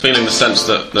Feeling the sense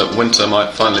that winter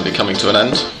might finally be coming to an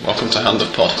end, welcome to Hand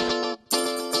of Pod.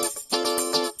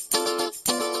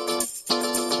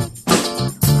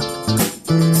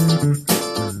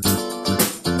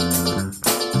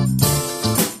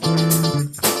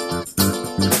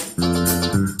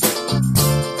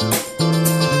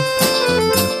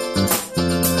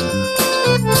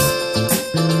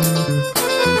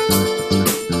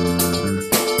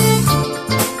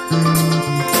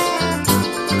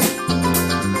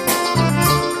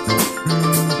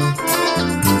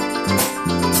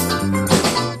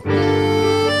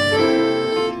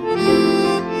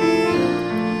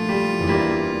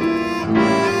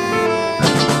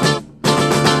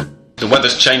 The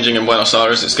weather's changing in Buenos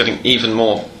Aires. It's getting even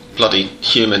more bloody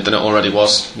humid than it already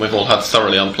was. We've all had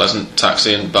thoroughly unpleasant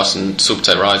taxi and bus and subte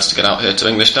rides to get out here to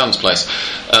English Dan's place.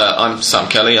 I'm Sam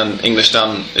Kelly, and English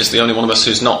Dan is the only one of us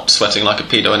who's not sweating like a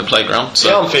pedo in a playground. So,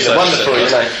 yeah, I'm feeling wonderful, you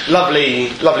know.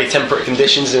 Lovely temperate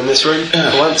conditions in this room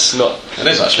for once. Not it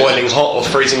is actually boiling hot or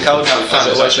freezing cold.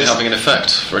 It's actually having an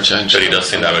effect for a change. But he does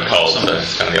seem to have a cold, so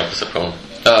it's kind of the opposite problem.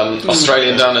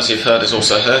 Australian Dan, as you've heard, is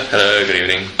also here. Hello, good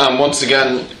evening. And once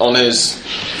again, on his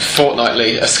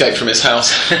fortnightly escape from his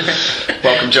house,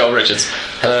 welcome Joel Richards.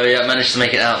 Hello, yeah, I managed to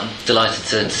make it out. I'm delighted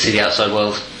to see the outside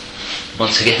world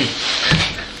once again.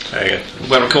 Very good.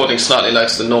 We're recording slightly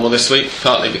later than normal this week,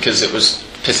 partly because it was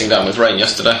pissing down with rain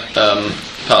yesterday,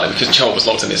 partly because Joel was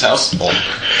locked in his house. No,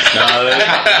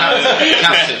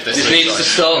 this needs to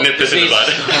stop. Nip this in the bud.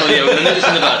 Oh yeah, we're going to nip this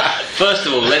in the bud. First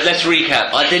of all, let's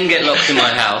recap. I didn't get locked in my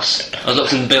house. I was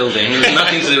locked in the building. It was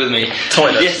nothing to do with me.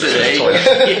 Toilet. Yesterday,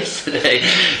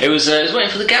 it was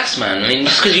waiting for the gas man. I mean,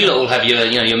 just because you all have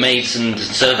your maids and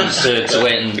servants to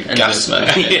wait and gas man.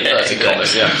 Yeah,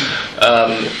 exactly.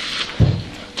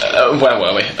 Where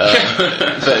were we?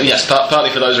 But yes, partly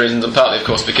for those reasons, and partly, of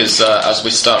course, because as we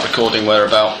start recording, we're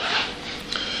about,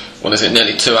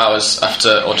 nearly 2 hours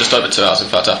after, or just over 2 hours, in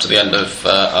fact, after the end of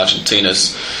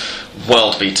Argentina's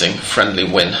world-beating friendly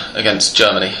win against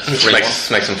Germany. Which makes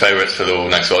them favourites for the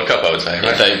next World Cup, I would say,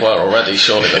 right? They were already,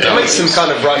 surely. But it makes them kind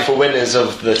of rightful winners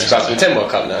of the 2010 World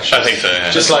Cup now. I think so,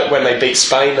 yeah. Just like when they beat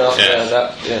Spain after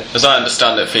that. Yeah. As I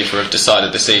understand it, FIFA have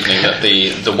decided this evening that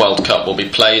the World Cup will be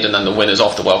played, and then the winners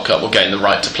of the World Cup will gain the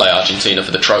right to play Argentina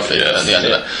for the trophy at the end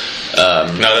of it.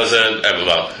 No, there was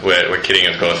we're kidding,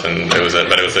 of course, and it was I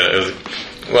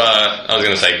was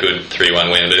going to say good 3-1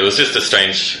 win, but it was just a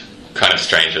strange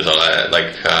result.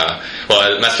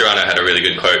 Mascherano had a really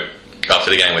good quote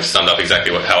after the game which summed up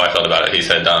exactly how I felt about it. He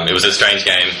said it was a strange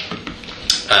game.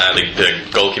 The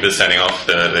goalkeeper sending off,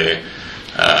 the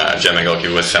German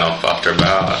goalkeeper was sent off after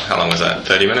about, how long was that,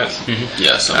 30 minutes? Mm-hmm.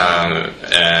 Yes.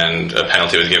 And a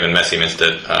penalty was given. Messi missed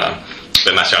it.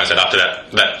 But Mascherano said after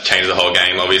that changed the whole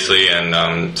game, obviously,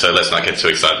 and so let's not get too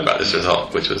excited about this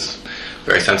result, which was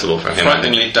very sensible from him.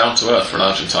 Frighteningly down to earth for an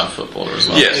Argentine footballer as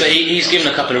well. Yes. But he's given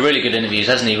a couple of really good interviews,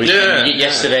 hasn't he?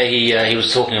 Yesterday he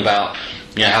was talking about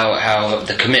how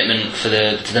the commitment to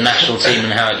the national team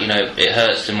and how it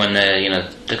hurts them when they're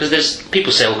because there's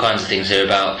people say all kinds of things here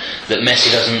about that Messi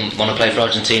doesn't want to play for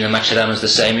Argentina, Mascherano's the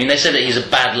same. I mean, they said that he's a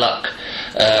bad luck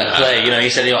player.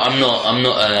 He said I'm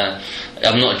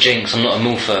not a jinx, I'm not a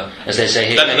Mufa, as they say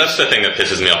here. That's the thing that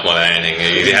pisses me off more than anything.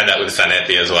 He had that with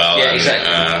Zanetti as well. Yeah, exactly.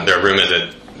 There are rumours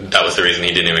that was the reason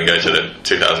he didn't even go to the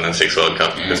 2006 World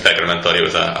Cup, because Peckerman thought he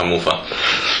was a Mufa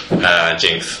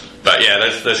jinx. But yeah,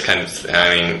 those kinds of,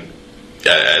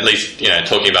 at least,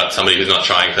 talking about somebody who's not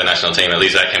trying for the national team, at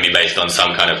least that can be based on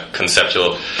some kind of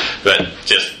conceptual, but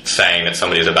just saying that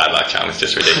somebody is a bad luck charm is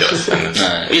just ridiculous.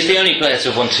 No, he's the only player to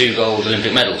have won 2 gold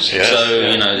Olympic medals, yes, so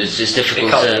it's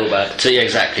difficult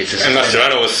exactly. And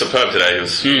Mascherano was superb today. He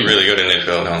was really good in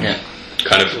midfield.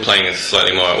 Kind of playing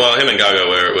slightly more. Well, him and Gago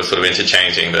were sort of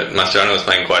interchanging, but Mascherano was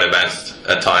playing quite advanced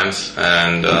at times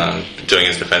and doing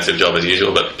his defensive job as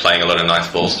usual, but playing a lot of nice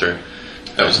balls through.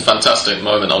 There was a fantastic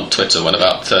moment on Twitter when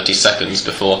about 30 seconds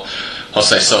before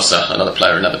Jose Sosa, another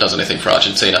player who never does anything for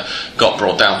Argentina, got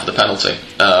brought down for the penalty.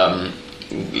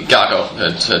 Gago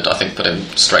had I think, put him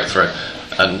straight through.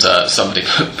 And somebody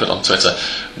put on Twitter,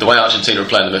 the way Argentina are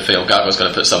playing the midfield, Gago's going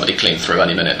to put somebody clean through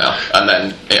any minute now. And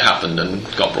then it happened and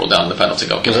got brought down, the penalty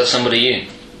got given. Was that somebody you?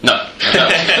 No.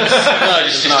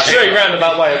 Just a very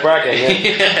roundabout way of bragging.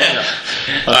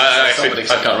 I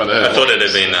can't remember who. I thought it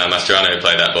had been Mascherano who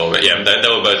played that ball, but yeah, they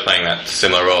were both playing that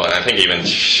similar role, and I think even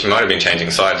might have been changing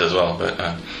sides as well. But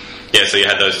so you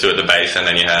had those two at the base, and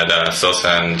then you had Sosa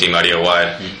and Di Maria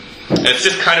wide. It's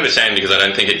just kind of a shame because I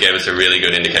don't think it gave us a really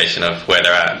good indication of where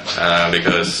they're at,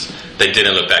 because they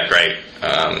didn't look that great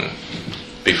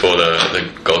before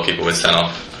the goalkeeper was sent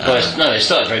off. Well, it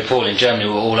started very poorly in Germany.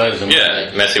 We were all over them.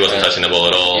 Yeah, Messi wasn't touching the ball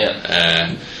at all.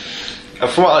 And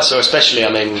from what I saw, especially,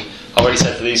 I mean, I already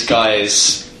said to these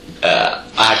guys, I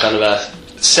had kind of a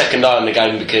second eye on the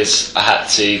game because I had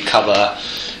to cover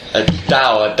a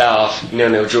dour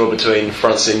 0-0 draw between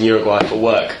France and Uruguay for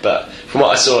work. But from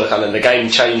what I saw, kind of the game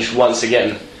changed once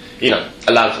again.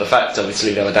 Allowed for the fact,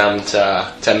 obviously, they were down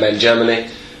to 10 men Germany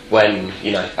when,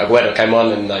 Aguero came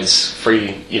on and those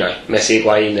three, Messi,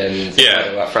 Higuain and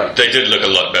Aguero up front. They did look a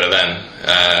lot better then.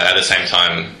 At the same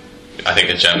time, I think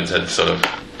the Germans had sort of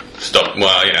stopped.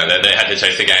 Well, they had to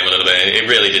chase the game a little bit. It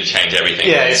really did change everything.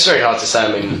 Yeah, it's very hard to say.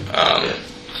 I mean,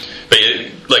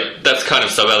 but that's kind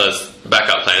of Sabella's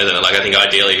backup plan, isn't it? Like, I think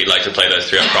ideally he'd like to play those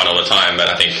three up front all the time, but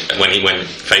I think when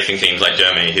facing teams like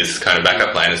Germany, his kind of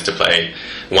backup plan is to play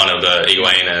one of the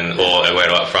Higuain or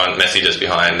Aguero up front, Messi just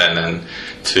behind, and then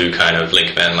two kind of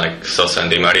link men like Sosa and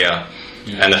Di Maria.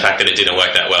 And the fact that it didn't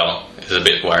work that well is a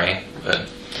bit worrying. But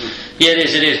yeah,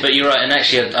 it is. But you're right, and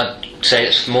actually, I'd say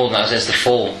it's more than that. There's the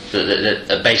four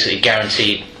that are basically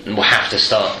guaranteed and will have to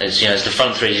start. It's the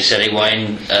front three, as you said,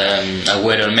 Higuain,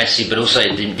 Aguero, and Messi, but also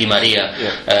Di Maria.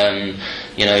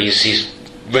 Yeah. He's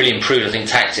really improved, I think,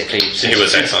 tactically since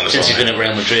he's been at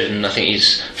Real Madrid, and I think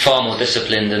he's far more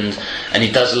disciplined and he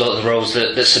does a lot of the roles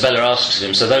that Sabella asks of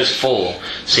him. So those four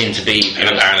seem to be. And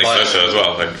apparently Sosa as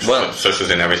well. Sosa's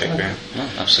in everything. Yeah.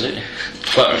 Oh, absolutely.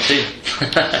 Quite right too.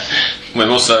 We're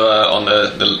also on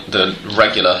the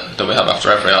regular that we have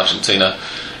after every Argentina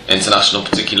international,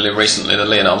 particularly recently, the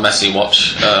Lionel Messi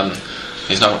watch.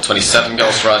 He's now got 27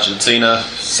 goals for Argentina,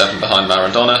 7 behind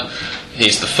Maradona.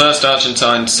 He's the first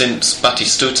Argentine since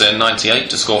Batistuta in '98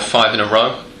 to score 5 in a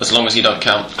row, as long as you don't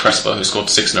count Crespo, who scored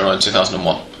 6 in a row in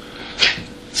 2001.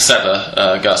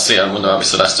 Seba Garcia and Mundo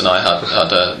Celeste and I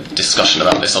had a discussion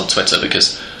about this on Twitter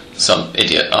because some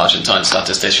idiot Argentine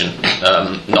statistician,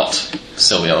 not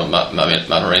Silvio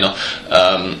Mavarino,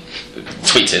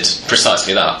 tweeted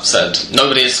precisely that. Said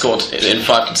nobody has scored in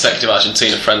 5 consecutive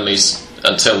Argentina friendlies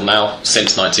until now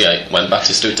since '98 when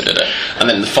Batistuta did it, and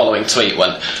then the following tweet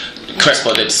went,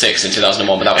 Crespo did 6 in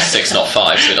 2001, but that was 6, not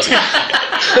 5, so it doesn't.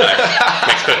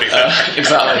 Makes perfect sense.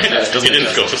 Exactly. Yes, he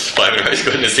didn't score 5 in a row, he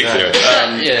scored in 6 in a row.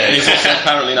 He's also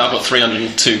apparently now got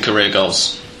 302 career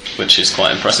goals, which is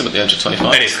quite impressive at the age of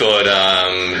 25. And he scored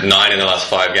 9 in the last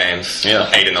 5 games,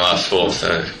 8 in the last 4,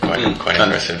 so quite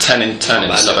impressive. 10 in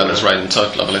Sabella's reign in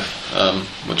total, I believe,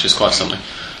 which is quite something.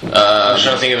 I'm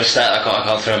trying to think of a stat. I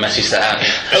can't throw a Messi stat out.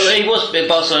 He was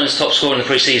Barcelona's top scorer in the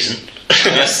pre-season.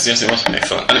 yes, it was.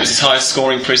 Excellent. And it was his highest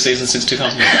scoring pre-season since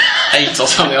 2008 or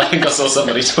something. I think I saw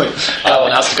somebody tweet. That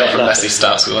one has to go from Messi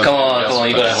stats. Come on,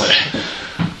 you got one.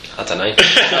 I don't know.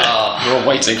 We're all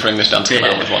waiting for English Dan to come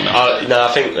out with one now. No,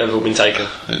 I think they've all been taken.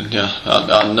 Yeah,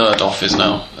 our nerd off is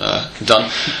now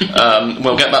done.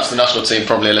 We'll get back to the national team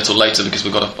probably a little later because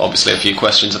we've got obviously a few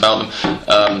questions about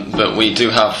them. But we do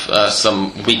have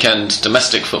some weekend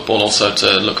domestic football also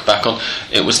to look back on.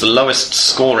 It was the lowest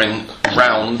scoring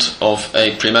round of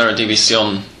a Primera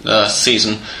División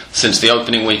season since the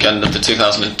opening weekend of the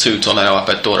 2002 Torneo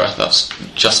Apertura. That's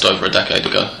just over a decade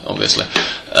ago, obviously.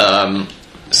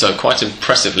 So quite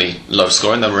impressively low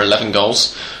scoring. There were 11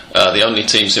 goals. The only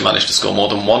teams who managed to score more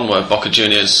than one were Boca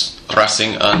Juniors,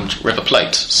 Racing and River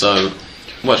Plate. So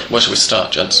where should we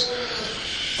start, gents?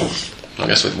 I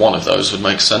guess with one of those would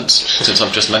make sense, since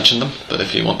I've just mentioned them. But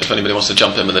if anybody wants to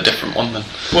jump in with a different one, then...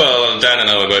 Well, Dan and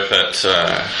I were both at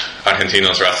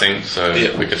Argentinos Racing, so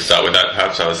we could start with that.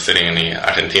 Perhaps I was sitting in the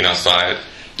Argentinos side.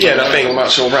 Yeah, and I think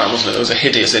match all round, wasn't it? There was a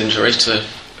hideous injury to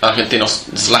Argentinos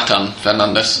Zlatan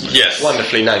Fernandez. Yes.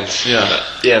 Wonderfully named.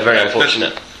 Yeah, very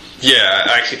unfortunate.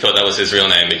 I actually thought that was his real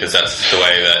name because that's the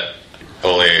way that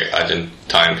all the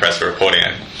Argentine press were reporting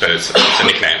it, but it's a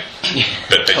nickname.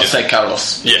 But they Jose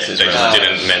Carlos. Yes, they just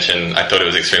didn't mention. I thought it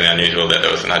was extremely unusual that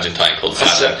there was an Argentine called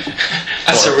Zlatan.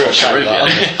 That's a real shame.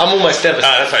 I'm almost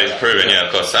devastated. That's why he's proven,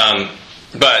 of course.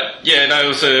 But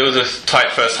it was a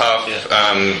tight first half.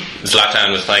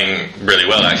 Zlatan was playing really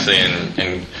well actually,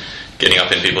 and getting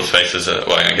up in people's faces,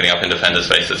 getting up in defenders'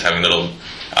 faces, having little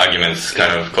arguments,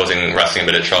 kind of causing Racing a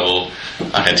bit of trouble.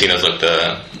 Argentinos looked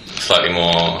a slightly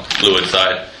more fluid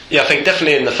side. Yeah, I think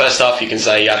definitely in the first half you can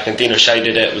say Argentinos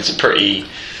shaded it. It was a pretty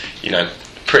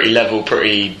level,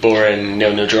 pretty boring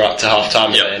 0-0 draw up to half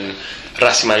time. Yep. And then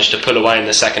Racing managed to pull away in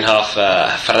the second half.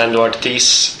 Fernando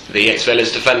Ortiz, the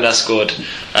ex-Vélez defender, scored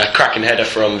a cracking header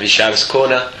from Villal's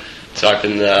corner to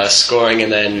open the scoring,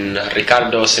 and then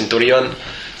Ricardo Centurion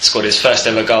scored his first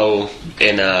ever goal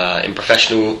in the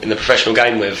professional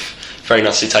game with very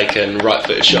nicely taken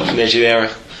right-footed shot from the edge of the area,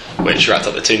 which wrapped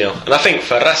up the 2-0. And I think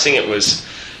for Racing it was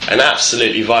an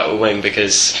absolutely vital wing,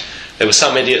 because there were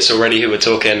some idiots already who were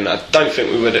talking. I don't think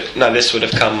this would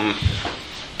have come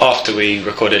after we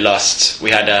recorded last.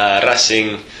 We had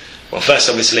Racing, well, first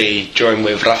obviously drawing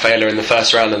with Rafaela in the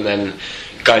first round, and then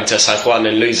going to San Juan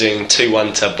and losing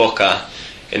 2-1 to Boca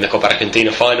in the Copa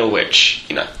Argentina final, which,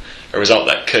 a result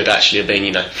that could actually have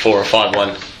been, 4 or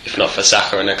 5-1, if not for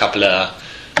Saka and a couple of,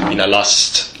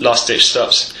 last ditch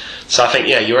stops. So I think,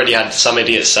 you already had some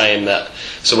idiots saying that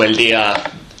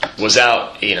Zubeldia was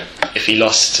out, if he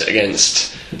lost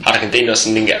against Argentinos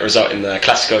and didn't get a result in the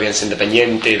Clásico against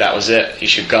Independiente, that was it, he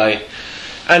should go.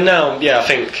 And now, I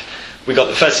think we got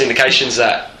the first indications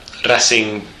that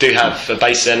Racing do have a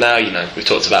base there now. We've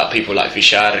talked about people like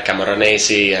Villar,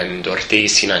 Camoranesi and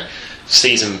Ortiz,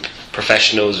 seasoned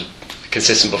professionals,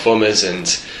 consistent performers, and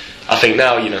I think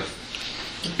now,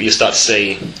 you start to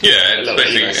see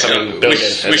especially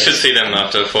we should see them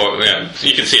after 4.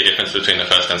 You can see a difference between the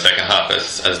first and second half,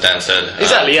 as Dan said.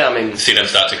 Exactly, see them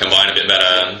start to combine a bit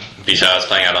better. Villar's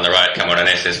playing out on the right,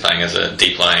 Camoranesi is playing as a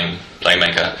deep lying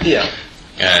playmaker. Yeah.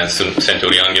 And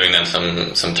Centurion giving them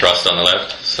some thrust on the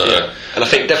left. So, and I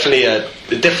think definitely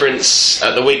the difference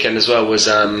at the weekend as well was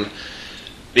the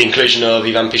inclusion of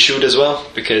Ivan Pichud as well,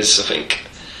 because I think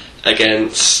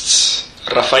against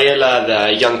Rafaela,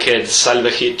 the young kid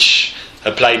Salvejic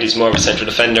had played as more of a central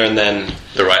defender, and then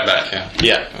the right back,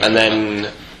 and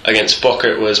then against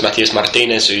Boca it was Matias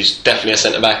Martinez, who's definitely a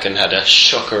centre back and had a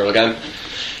shocker of a game.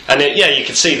 And you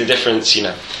could see the difference,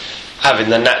 having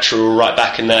the natural right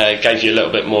back in there gave you a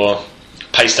little bit more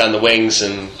pace down the wings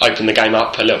and opened the game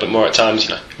up a little bit more at times.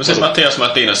 Was it Matias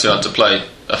Martinez who had to play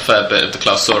a fair bit of the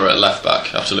Clausura at left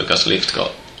back after Lucas Ligt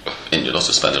got injured or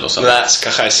suspended or something? That's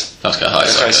Cajas.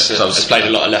 Cajas has played a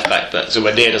lot of left back, but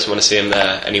Zubeldia doesn't want to see him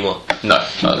there anymore. No,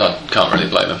 I can't really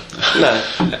blame him.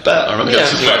 No, but I remember going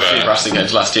to a few Racing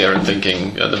games last year and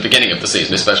thinking at the beginning of the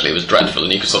season especially it was dreadful,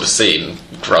 and you could sort of see him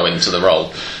grow into the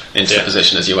role, into the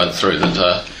position as you went through,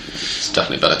 that it's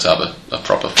definitely better to have a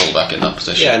proper fullback in that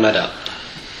position. Yeah, no doubt.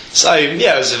 So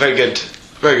it was a very good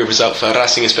result for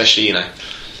Racing, especially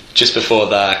just before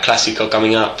the Clásico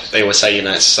coming up. They always say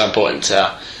it's so important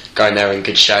to go in there in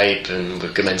good shape and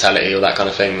with good mentality, all that kind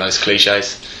of thing, those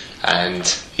cliches. And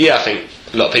I think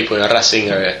a lot of people in Racing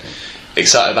are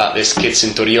excited about this kid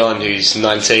Centurion, who's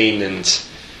 19, and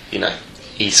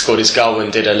he scored his goal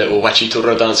and did a little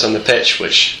Huachiturro dance on the pitch,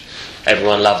 which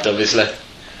everyone loved, obviously.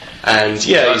 And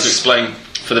to explain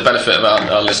for the benefit of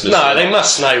our listeners. No, they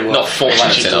must know what. Not fall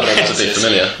out enough to be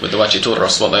familiar with the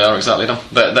Huachiturros, what they are exactly.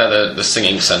 They're the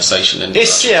singing sensation in.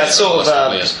 It's sort of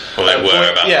well, they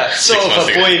were about sort of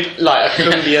a boy, like a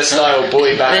cumbia style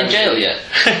boy band. Are they in jail yet?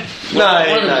 No,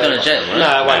 one of them's gone to jail, right?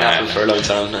 No, it won't happen for a long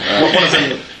time. No.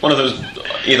 One of them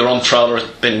either on trial or has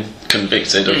been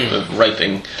convicted of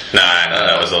raping. No,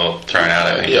 that was all thrown out.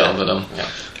 I think.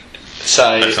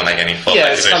 So let's not make any false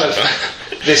it's accusations. kind of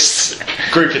this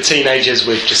group of teenagers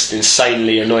with just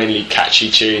insanely, annoyingly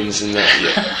catchy tunes and that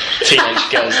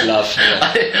teenage girls love.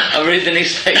 I really didn't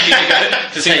expect you to go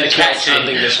to say catchy. I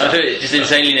thought it just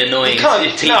insanely annoying. You can't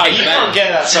get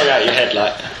that song out of your head,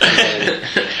 like,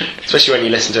 especially when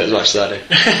you listen to it as much as I do.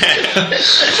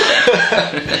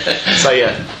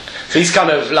 So he's kind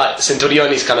of like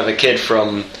Centurion. He's kind of a kid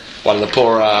from one of the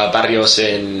poorer barrios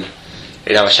in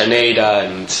Avellaneda,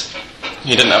 and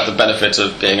he didn't have the benefit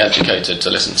of being educated to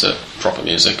listen to proper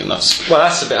music, and that's a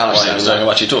bit harsh. Why he was doing a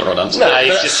Huachiturro dance. No,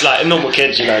 he's just like a normal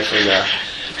kid,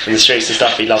 from the streets and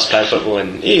stuff. He loves playing football,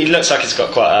 and he looks like he's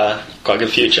got quite a good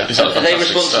future. Are they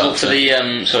responsible for the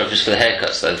just for the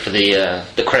haircuts though? For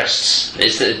the crests?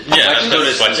 Is the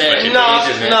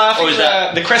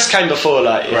the crest came before,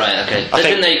 like right? Okay,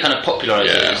 didn't they kind of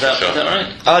popularise it? Is that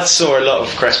right? I saw a lot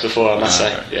of crest before, I must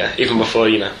say. Right. Yeah, even before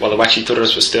while the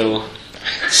Huachiturros were still,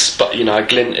 a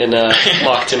glint in a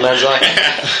marketing man's eye.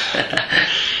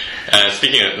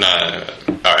 Speaking of,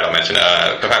 alright, I'll mention.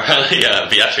 Apparently,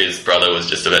 Beatrice's brother was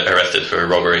just arrested for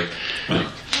robbery.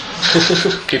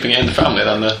 Keeping it in the family,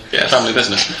 then the family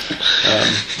business.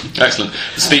 Excellent.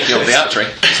 Speaking of the Atri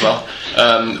as well,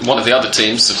 one of the other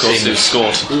teams, of course, who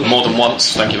scored more than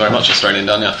once, thank you very much, Australian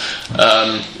Dania,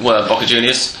 were Boca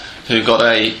Juniors, who got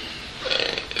a,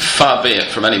 far be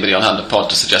it from anybody on Hand of Pod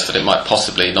to suggest that it might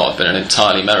possibly not have been an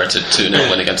entirely merited 2-0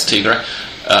 win against Tigre.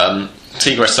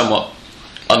 Tigre is somewhat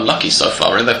unlucky so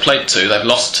far, really. They've played 2, they've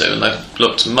lost 2, and they've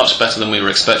looked much better than we were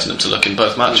expecting them to look in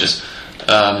both matches.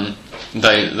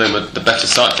 They were the better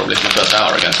side probably for the first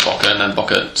hour against Boca, and then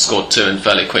Boca scored 2 in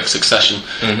fairly quick succession.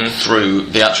 Through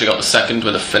they actually got the second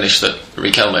with a finish that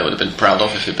Riquelme would have been proud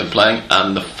of if he'd been playing,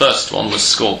 and the first one was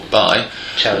scored by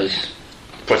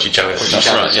Pochi Chavez. That's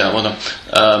right, yeah, well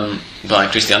done. By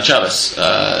Christian Chavez.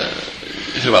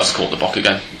 Who else caught the Boca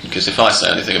game? Because if I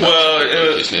say anything about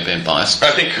it accuse me of being biased.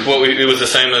 I think it was the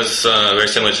same as very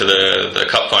similar to the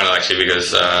cup final actually, because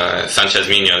Sanchez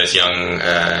Minho, this young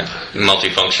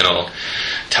multifunctional,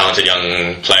 talented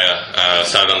young player,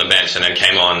 started on the bench and then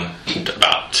came on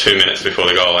about 2 minutes before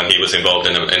the goal, and he was involved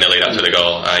in the lead up to the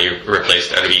goal. He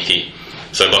replaced Erviti.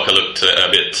 So Boca looked a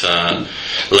bit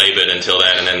laboured until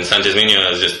then, and then Sanchez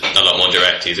Minho is just a lot more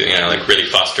direct. He's like really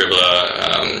fast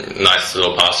dribbler, nice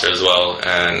little passer as well,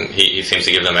 and he seems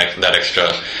to give them that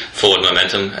extra forward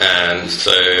momentum. And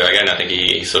so again, I think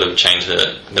he sort of changed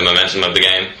the momentum of the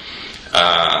game.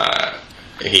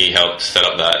 He helped set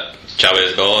up that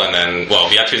Chavez goal, and then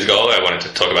Viatri's goal. I wanted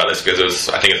to talk about this because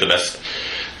I think it's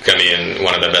going to be in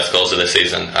one of the best goals of the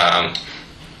season.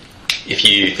 If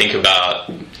you think about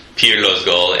Pirlo's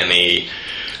goal in the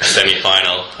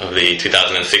semi-final of the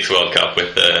 2006 World Cup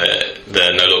with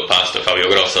the no-look pass to Fabio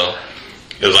Grosso,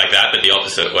 it was like that, but the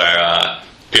opposite, where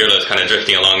Pirlo's kind of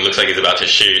drifting along, looks like he's about to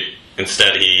shoot.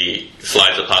 Instead, he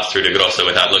slides the pass through to Grosso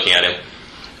without looking at him,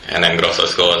 and then Grosso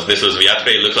scores. This was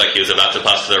Viatri. It looked like he was about to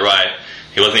pass to the right.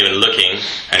 He wasn't even looking,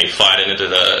 and he fired it into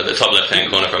the top left-hand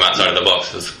corner from outside of the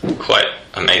box. It was quite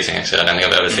amazing, actually. I don't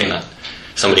think I've ever seen that.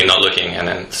 Somebody not looking and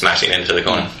then smashing it into the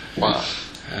corner. Wow.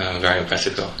 Very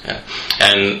impressive goal, yeah.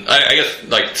 And I guess,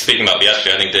 like, speaking about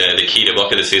Viatri, I think the key to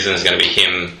Boca this season is going to be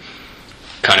him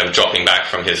kind of dropping back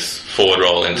from his forward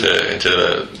role into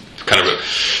the kind of...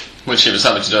 Which he was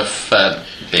having to do a fair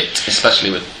bit, especially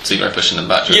with Zero pushing them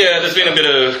back. Yeah, there's been a bit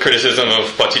of criticism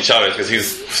of Poti Chavez because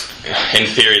he's, in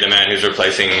theory, the man who's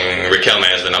replacing Riquelme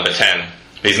as the number 10.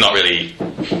 He's not really...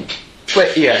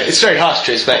 But yeah, it's very harsh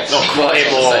to expect him or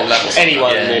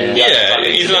anyone.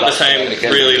 He's not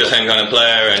really the same kind of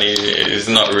player, and he's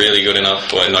not really good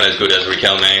enough, or not as good as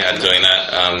Riquelme at doing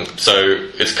that. So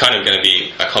it's kind of going to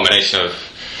be a combination of,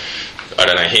 I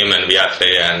don't know, him and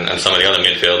Viatri and some of the other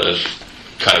midfielders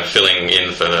kind of filling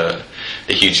in for the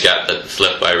huge gap that's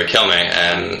left by Riquelme,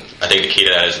 and I think the key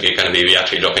to that is going to be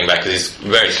Viatri dropping back because he's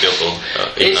very skillful.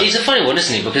 He's a funny one,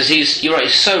 isn't he? Because you're right,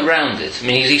 he's so rounded. I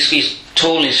mean, he's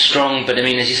tall, he's strong, but I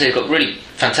mean, as you said, he's got really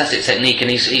fantastic technique, and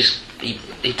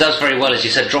he does very well, as you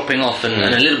said, dropping off and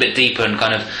a little bit deeper and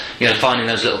kind of finding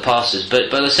those little passes. But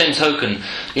by the same token,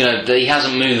 that he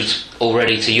hasn't moved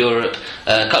already to Europe.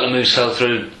 A couple of moves fell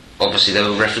through. Obviously, there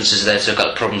were references there to a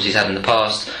couple of problems he's had in the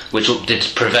past, which did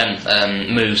prevent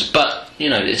moves. But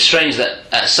it's strange that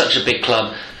at such a big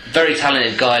club, very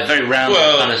talented guy, very rounded.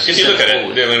 Well, kind of if you look at it, I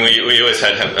mean, we always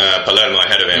had Palermo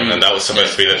ahead of him, and that was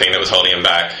supposed to be the thing that was holding him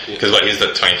back. Because he's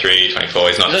at 23, 24.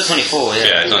 He's not 24.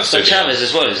 Yeah, he's not. So Chavez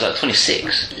as well is like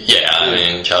 26. Yeah, I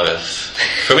mean Chavez.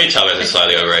 For me, Chavez is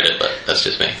slightly overrated, but that's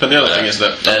just me. But the other thing is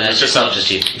that it's just not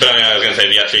just you. But I mean, I was going to say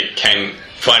Viatri came.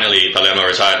 Finally, Palermo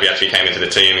retired. Viatri came into the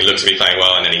team. He looked to be playing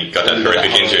well, and then he got that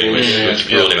horrific injury, which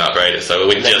ruled him out for ages. So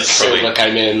we just Silva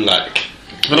came in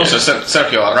But also,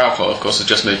 Sergio Araujo, of course, has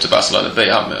just moved to Barcelona B.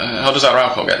 How does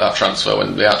Araujo get that transfer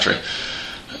when Viatri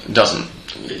doesn't?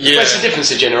 Yeah. Well, it's the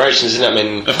difference of generations, isn't it? I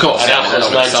mean, of course,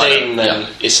 Araujo's 19, and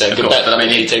it's a good bet. But I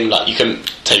mean, team like you can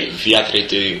take Viatri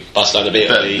to Barcelona B.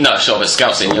 But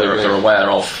scouts in Europe are aware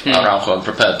of Araujo and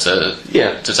prepared to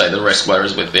take the risk.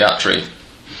 Whereas with Viatri,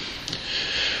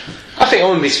 I think I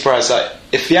wouldn't be surprised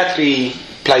if Viatri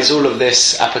plays all of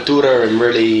this Apertura and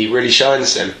really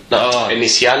shines them.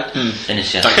 Inicial.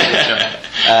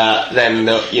 Then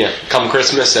come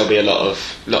Christmas there'll be a lot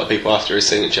of people after his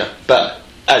signature. But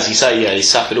as you say, he's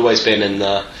suffered, always been in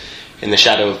the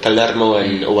shadow of Palermo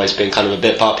and always been kind of a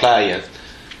bit part player.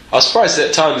 I was surprised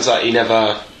at times he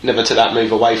never took that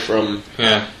move away from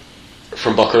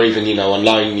Boca, even on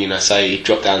loan. Say he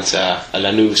dropped down to a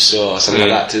Lanús or something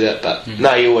like that to it. But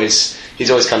no, he's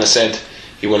always kind of said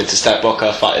he wanted to stay at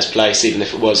Boca, fight his place, even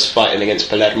if it was fighting against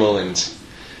Palermo. And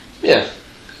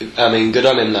I mean, good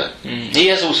on him. That he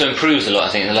has also improved a lot,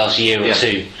 I think, in the last year or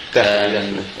two.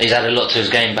 Definitely. He's added a lot to his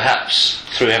game, perhaps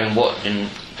through having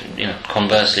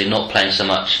conversely not playing so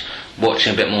much,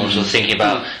 watching a bit more, sort of thinking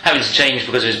about having to change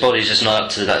because his body's just not up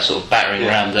to that sort of battering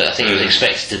ram that I think he was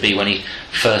expected to be when he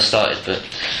first started. But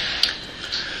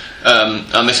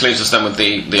and this leaves us then with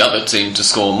the other team to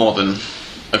score more than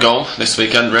a goal this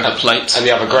weekend, River Plate. And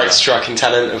the other great striking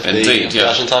talent of the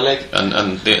Argentine League.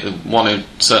 And the one who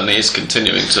certainly is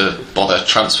continuing to bother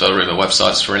transfer rumour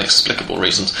websites for inexplicable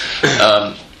reasons.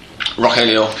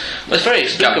 Rogelio. Well, it's very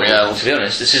explicable, Gabriel. To be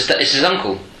honest. It's his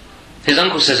uncle. His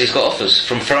uncle says he's got offers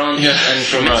from France and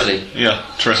from Italy. Yeah,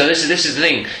 true. So this is the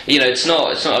thing. It's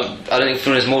not. I don't think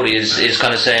Funes Mori is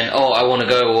kind of saying, "Oh, I want to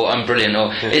go," or "I'm brilliant,"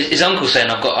 or his uncle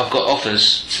saying, "I've got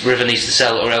offers. River needs to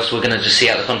sell, or else we're going to just see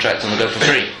out the contract and we'll go for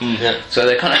free." So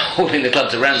they're kind of holding the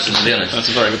club to ransom, to be honest. That's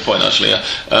a very good point, actually. Yeah.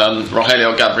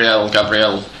 Rogelio Gabriel,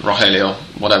 Rogelio,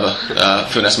 whatever.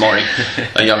 Funes Mori,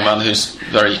 a young man who's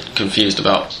very confused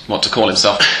about what to call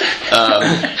himself.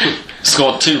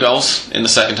 Scored 2 goals in the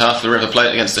second half of the River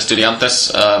Plate against Estudiantes.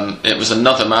 It was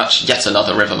yet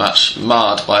another River match,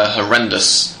 marred by a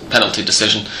horrendous penalty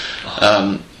decision.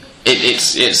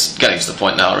 It's getting to the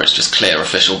point now where it's just clear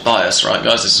official bias, right,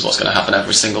 guys? This is what's going to happen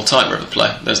every single time River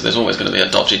play. There's always going to be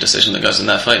a dodgy decision that goes in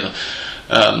their favour.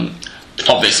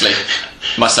 Obviously,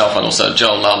 myself and also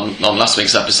Joel on last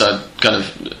week's episode kind of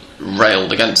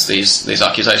railed against these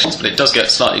accusations, but it does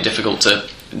get slightly difficult to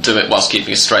do it whilst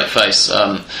keeping a straight face.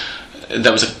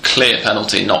 There was a clear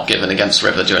penalty not given against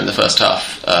River during the first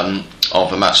half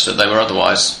of a match that they were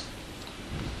otherwise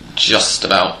just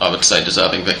about, I would say,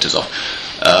 deserving victors of.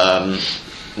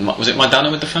 Was it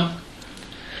Maidana with the foul?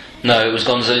 No, it was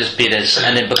Gonzalez Pires,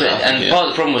 and part of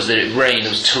the problem was that it rained. It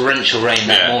was torrential rain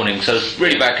that morning, so it was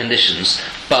really bad conditions.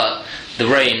 But the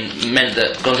rain meant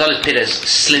that Gonzalez Pires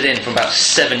slid in from about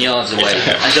 7 yards away,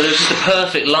 and so there was just a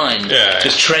perfect line,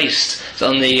 just traced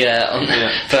on the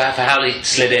for how he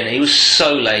slid in. He was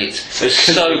so late. It was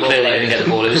so clear that he didn't get the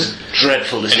ball. It was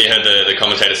dreadful. And you heard the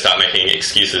commentators start making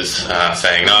excuses,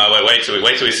 saying, "No, wait till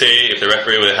we see if the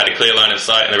referee would have had a clear line of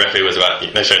sight." And the referee was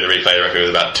they showed the replay. The referee was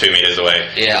about 2 meters away.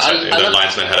 Yeah, so the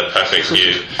linesman had a perfect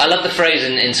view. I love the phrase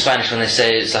in Spanish when they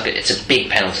say it's a big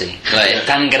penalty, like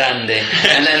tan grande,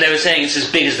 and then they were saying it's as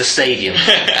big as the stadium,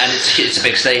 and it's a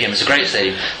big stadium. It's a great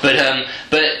stadium, but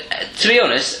to be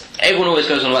honest, everyone always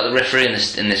goes on about the referee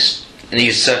in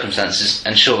these circumstances,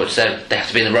 and sure, they have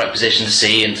to be in the right position to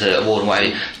see and to award and what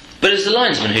have you. But it's the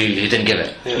linesman who didn't give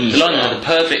it. The linesman had a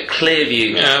perfect, clear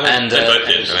view. Yeah, they both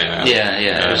did.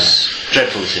 It was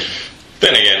dreadful to see.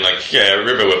 Then again,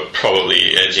 River were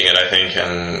probably edging it, I think,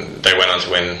 and they went on to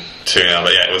win 2-0.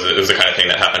 But it was the kind of thing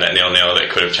that happened at 0-0 that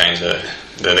could have changed the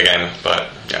game. But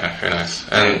who knows?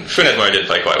 And Funes Mori did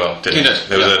play quite well, didn't he? Did.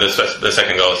 There was the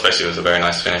second goal, especially, was a very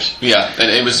nice finish. Yeah, and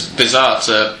it was bizarre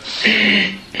to.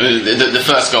 The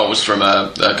first goal was from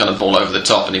a kind of ball over the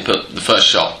top, and he put the first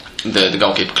shot. The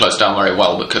goalkeeper closed down very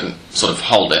well, but couldn't sort of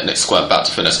hold it, and it squirmed back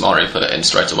to Funes Mori, put it in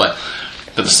straight away.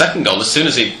 But the second goal, as soon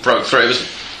as he broke through, it was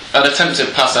an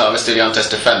attempted pass out of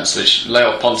Estudiantes' defence, which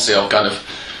Leo Poncio kind of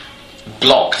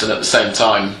blocked, and at the same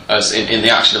time as in the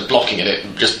action of blocking it, it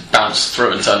just bounced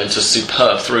through and turned into a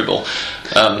superb through ball.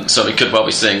 So we could well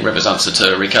be seeing River's answer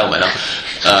to Riquelme now.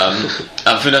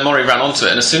 And Funes Mori ran onto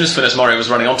it, and as soon as Funes Mori was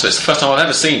running onto it, it's the first time I've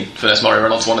ever seen Funes Mori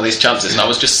run onto one of these chances, and I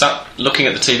was just sat looking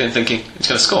at the TV and thinking, he's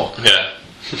going to score. Yeah.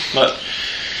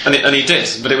 And he did,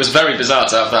 but it was very bizarre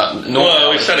to have that.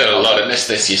 Well, we've said it a lot. I missed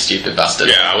this, you stupid bastard.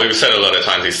 Yeah, we've said a lot of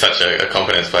times he's such a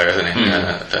confidence player, isn't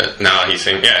he? Now he's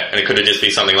saying, and it could have just be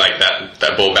something like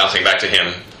that ball bouncing back to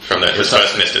him from his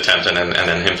first missed attempt, and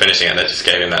then him finishing it. That just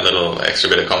gave him that little extra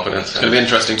bit of confidence. It's going to be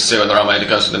interesting to see whether Almeida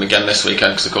goes with him again this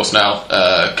weekend, because of course now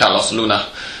Carlos Luna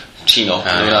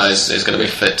is going to be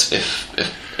fit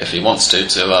if he wants to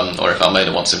or if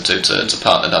Almeida wants him to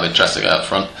partner David Trezeguet up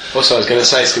front. Also, I was going to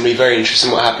say it's going to be very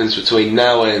interesting what happens between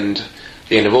now and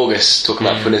the end of August, talking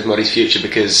about Funes Mori's future,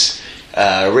 because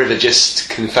River just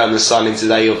confirmed the signing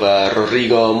today of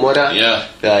Rodrigo Mora,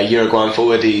 the Uruguayan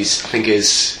forward. I think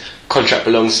his contract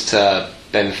belongs to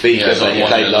Benfica, but he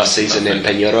played last season in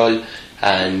Peñarol,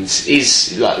 and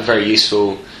he's like a very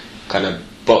useful kind of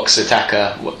box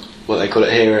attacker, what they call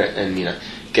it here, and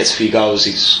gets a few goals.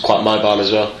 He's quite mobile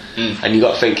as well. And you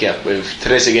got to think, with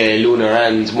Trezeguet, Luna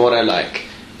and Mora,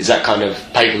 is that kind of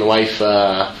paving the way for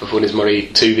Funes Mori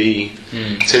to leave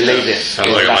it?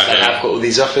 They have got all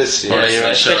these offers. You're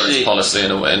right. Especially policy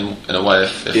in a way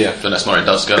if Funes Mori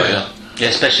does go. Yeah,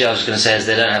 especially I was going to say is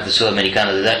they don't have the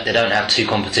Sudamericana. They don't have two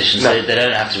competitions. No. They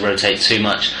don't have to rotate too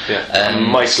much.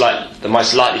 The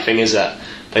most likely thing is that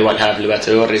they won't have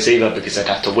Libertadores either, because they'd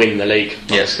have to win the league.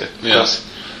 Yes.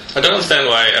 I don't understand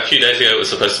why a few days ago it was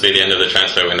supposed to be the end of the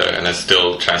transfer window and there's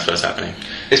still transfers happening.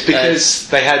 It's because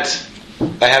they have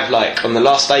on the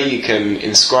last day you can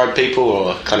inscribe people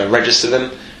or kind of register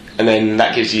them, and then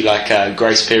that gives you a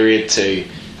grace period to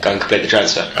go and complete the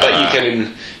transfer. But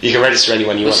you can register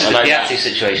anyone you want. It's the Piatti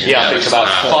situation. Yeah, I think about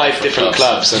 5 different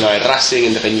clubs. Racing,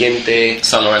 Independiente,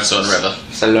 San Lorenzo and River.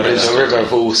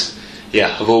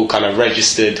 Have all kind of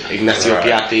registered Ignacio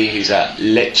Piatti, who's at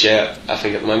Lecce, I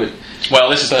think, at the moment.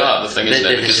 Well, this is part of the thing,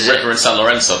 isn't it? Because River and San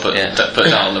Lorenzo put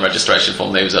down on the registration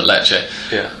form that he was at Lecce,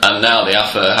 and now the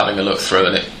AFA having a look through,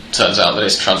 and turns out that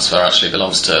his transfer actually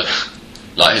belongs to,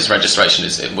 like, his registration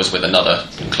was with another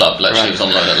club. Lecce. He was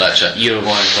on loan at Lecce.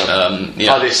 Uruguayan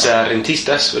club. This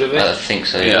Rentistas, would it be? I think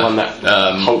so. The one that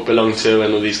Hope belonged to,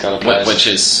 and all these kind of players. Which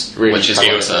is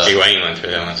Higuain went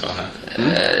through them as well.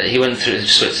 He went through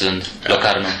Switzerland,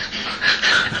 Locarno.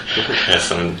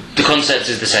 The concept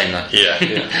is the same though. Yeah.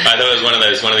 There was one of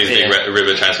these big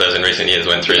River transfers in recent years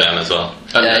went through them as well.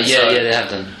 They have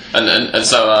done. And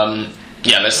so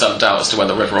there's some doubt as to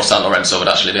whether River or San Lorenzo would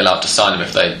actually be allowed to sign him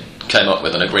if they came up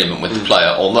with an agreement with the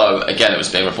player. Although, again, it was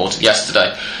being reported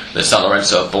yesterday that San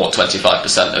Lorenzo have bought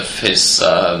 25% of his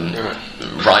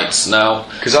rights now.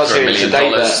 Because I was hearing today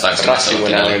that Racing were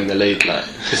now in the league. Like,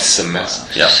 it's a mess.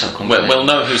 Yeah, we'll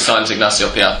know who signs Ignacio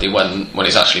Piatti when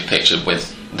he's actually pictured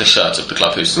with the shirt of the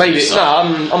club who's.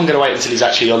 I'm going to wait until he's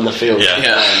actually on the field.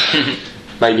 Yeah.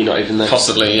 Maybe not even then.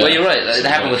 Possibly. Yeah. Well, you're right. It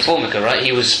happened with Formica, right?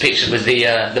 He was pictured with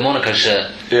the Monaco shirt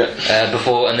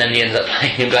before, and then he ended up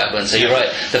playing in Blackburn. So you're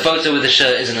right. The photo with the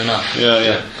shirt isn't enough.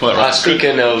 Yeah, quite right.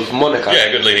 Speaking of Monaco,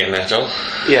 good leading in there, Joel.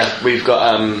 Yeah, we've got.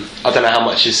 I don't know how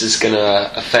much this is going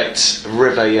to affect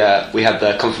River yet. We had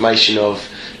the confirmation of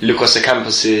Lucas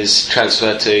Ocampos's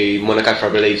transfer to Monaco for, I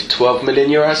believe, 12 million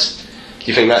euros. Do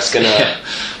you think that's going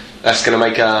to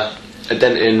make a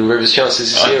dent in River's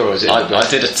chances this year, or is it? I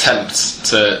did attempt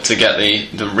to get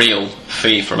the real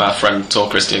fee from our friend Tor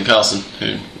Christian Carlsen,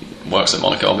 who works at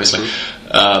Monaco, obviously,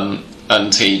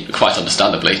 and he quite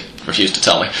understandably refused to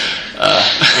tell me.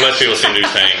 Most people seem to be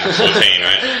saying 14,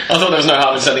 right? I thought there was no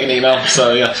harm in sending an email,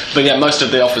 so yeah. But yeah, most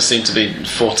of the offers seem to be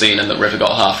 14, and that River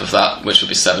got half of that, which would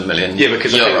be 7 million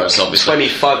because euros, I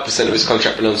think 25% of his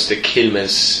contract belongs to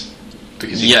Quilmes,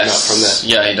 because he came out from there.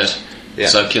 Yeah, he did. Yeah.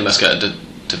 So Quilmes get a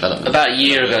development. About a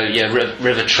year ago,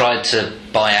 River tried to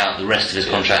buy out the rest of his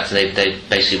contract, and they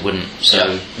basically wouldn't.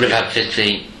 So River had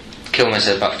 50, Quilmes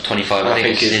had about 25. I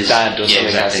think his dad or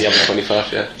something has the other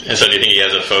 25. And so, do you think he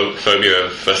has a phobia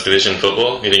of First Division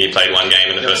football? Do you think he played one game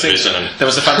in the First Division? So. There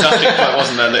was a fantastic quote,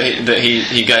 wasn't there, that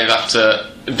he gave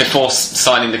before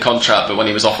signing the contract, but when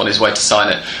he was off on his way to sign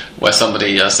it, where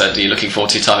somebody said, "Are you looking forward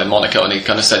to your time in Monaco?" And he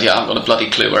kind of said, "Yeah, I haven't got a bloody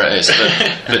clue where it is."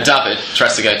 But David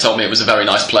Trezeguet told me it was a very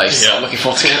nice place. So I'm looking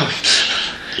forward to going.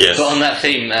 Yes. But on that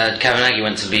theme, Cavanaghi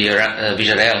went to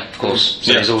Villarreal, of course.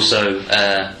 So he's also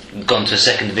gone to a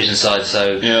second division side.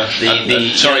 So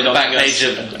the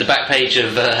back page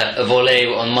of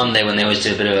Olé on Monday, when they always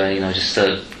do a bit of just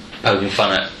poking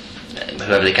fun at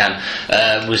whoever they can,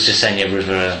 was just saying,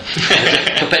 River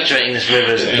perpetuating this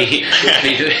River. I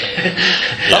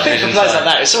think for players like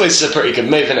that, it's always a pretty good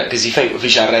move, isn't it? Because you think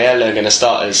Villarreal are going to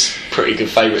start as pretty good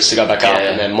favourites to go back up,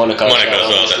 and then Monaco as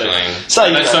well, definitely. So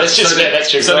it's just a bit of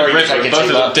extra glory. Both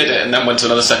of them did it and then went to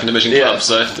another second division club.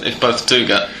 So if both do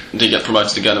get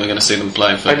promoted again, we're going to see them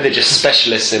playing for. Maybe they're just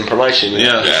specialists in promotion.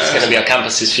 It's going to be our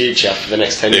campus's future for the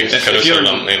next 10 years.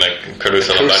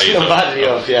 Caruso Lombardi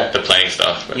of the playing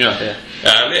stuff.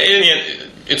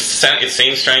 It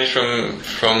seems strange from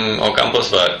Ocampos,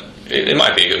 but it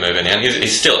might be a good move in the end.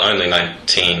 He's still only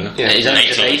 19. Yeah, he's only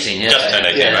 18. Just turned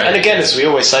 18, right? And again, as we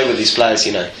always say with these players,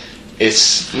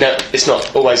 it's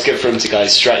not always good for him to go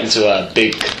straight into a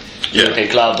big European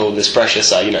club, all this pressure.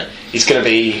 So he's going to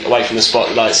be away from the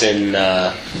spotlights in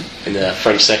the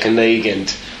French second league and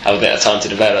have a bit of time to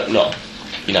develop. Not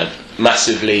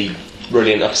massively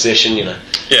brilliant opposition.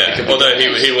 Yeah, although he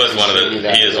is one of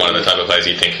the type of players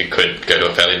you think he could go to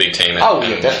a fairly big team.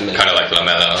 Definitely. Kind of like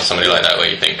Lamela or somebody like that, where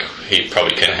you think he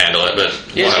probably can handle it. But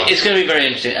it's going to be very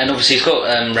interesting. And obviously he's got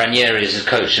Ranieri as a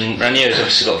coach, and Ranieri's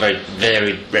obviously got a very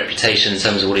varied reputation in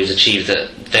terms of what he's achieved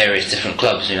at various different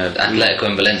clubs. Atletico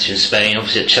and Valencia in Spain.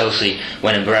 Obviously at Chelsea,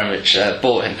 when Abramovich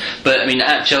bought him. But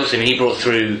at Chelsea, he brought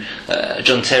through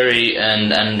John Terry,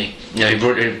 and he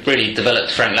really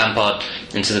developed Frank Lampard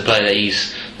into the player that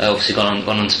he's obviously gone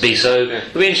on to be. So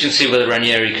it'll be interesting to see whether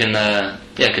Ranieri can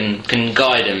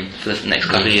guide him for the next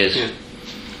couple of years.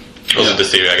 Also to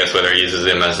see, I guess, whether he uses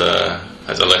him as a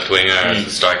left winger, as a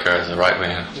striker, as a right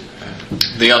winger.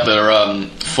 The other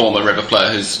former River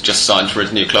player who's just signed for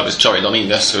his new club is Chori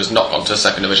Dominguez, who has not gone to a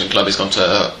second division club. He's gone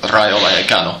to Rayo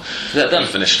Vallecano. Is that done?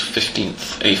 He finished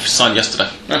 15th. He signed yesterday.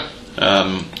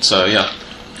 So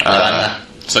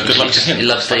good luck to him. He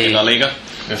loves the La Liga.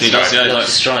 He does, he likes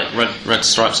the stripe. Red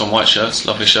stripes on white shirts.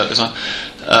 Lovely shirt design.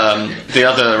 The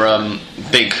other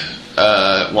big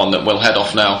one that we'll head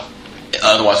off now,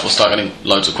 otherwise we'll start getting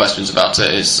loads of questions about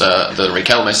it, is the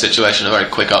Riquelme situation. A very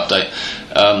quick update.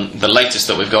 The latest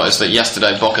that we've got is that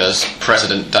yesterday Boca's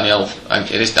president Daniel,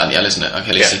 it is Daniel, isn't it?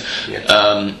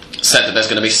 Said that there's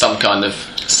going to be some kind of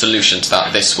solution to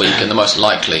that this week, and the most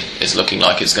likely is looking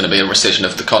like it's going to be a rescission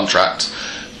of the contract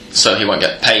so he won't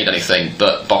get paid anything,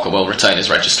 but Boca will retain his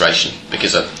registration,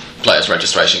 because a player's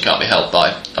registration can't be held by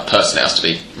a person, it has to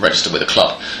be registered with a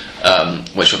club,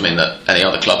 which would mean that any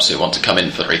other clubs who want to come in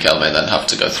for Riquelme then have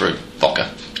to go through Boca,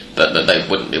 that they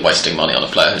wouldn't be wasting money on a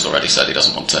player who's already said he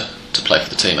doesn't want to play for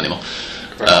the team anymore.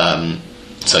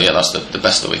 So yeah, that's the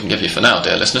best that we can give you for now,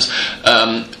 dear listeners.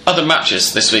 Other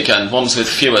matches this weekend, ones with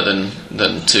fewer than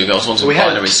 2 goals, ones with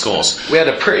binary scores. We had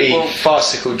a pretty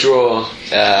farcical draw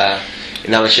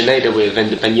in Avellaneda with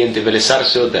Independiente Vélez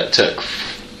Sarsfield that took,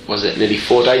 was it nearly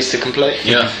 4 days to complete?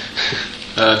 Yeah.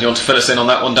 Do you want to fill us in on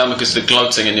that one, Dan? Because the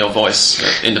gloating in your voice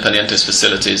at Independiente's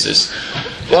facilities is...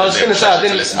 Well, I was going to say,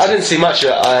 I didn't see much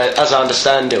of it. As I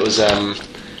understand, it was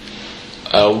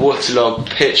a waterlogged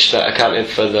pitch that accounted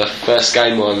for the first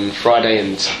game on Friday,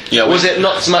 and was it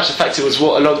not so much the fact it was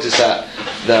waterlogged as that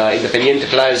the Independiente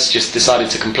players just decided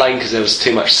to complain because there was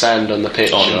too much sand on the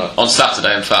pitch? On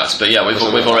Saturday, in fact. But yeah,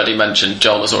 we've already mentioned,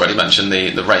 Joel has already mentioned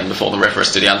the rain before the River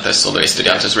Estudiantes, or the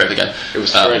Estudiantes River game. It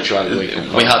was torrential over the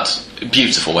weekend. We had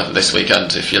beautiful weather this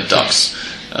weekend. If you're ducks,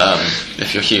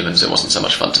 if you're humans, it wasn't so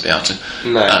much fun to be out to.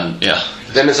 No. And yeah.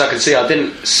 Then, as I can see, I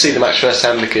didn't see the match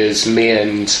firsthand because me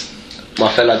and my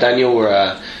fella Daniel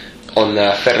were on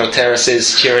Ferro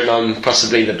Terraces cheering on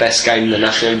possibly the best game the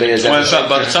Nacional B has ever played.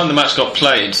 By the time the match got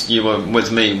played, you were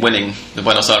with me winning the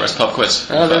Buenos Aires pub quiz.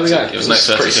 Oh, there we go. It was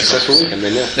a pretty successful weekend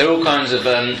then, yeah. There are all kinds of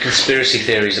conspiracy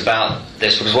theories about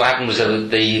this, because what happened was that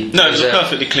it was a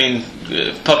perfectly clean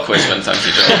pub quiz win, thank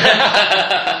you, Joel.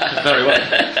 Very well.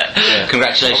 Yeah.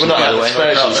 Congratulations, by the way.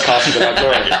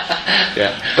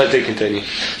 Yeah, but do continue.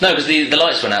 No, because the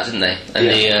lights went out, didn't they? And,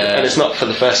 and it's not for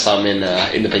the first time in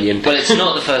Independiente. Well, it's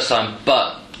not the first time,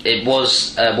 but it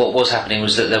was. What was happening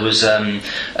was that there was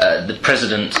the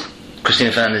president,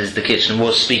 Cristina Fernandez de Kirchner,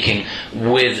 was speaking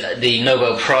with the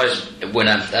Nobel Prize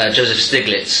winner Joseph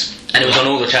Stiglitz, and it was on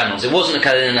all the channels. It wasn't a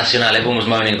Cadena Nacional. Everyone was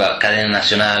moaning about Cadena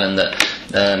Nacional and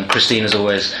that Cristina's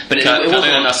always. But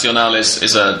Cadena Nacional is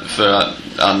for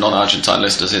our non-Argentine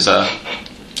listeners, is an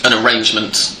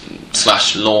arrangement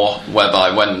 / law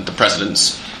whereby when the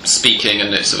president's speaking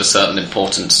and it's of a certain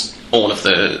importance, all of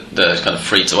the kind of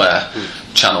free-to-air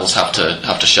channels have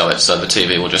to show it, so the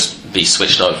TV will just be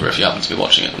switched over if you happen to be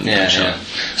watching it. Yeah.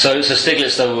 So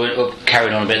Stiglitz though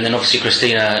carried on a bit, and then obviously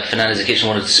Cristina Fernandez de Kirchner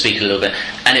wanted to speak a little bit,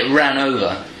 and it ran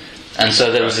over. And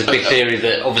so there was a big theory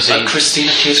that obviously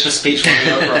Cristina Kirchner's speech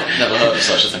running over. I've never heard of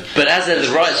such a thing. But as they're the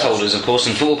rights holders, of course,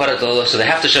 in Fútbol para Todos, so they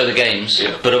have to show the games.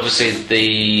 Yeah. But obviously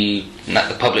the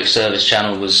public service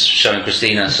channel was showing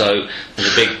Cristina, so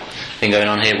there's a big thing going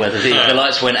on here where the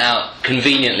lights went out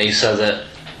conveniently so that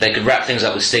they could wrap things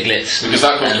up with Stiglitz. Because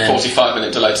that caused a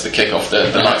 45-minute delay to the kick-off, the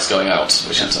lights going out,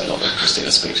 which I'd say not the Cristina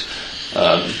speech.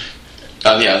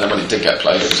 And then when it did get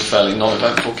played, it was a fairly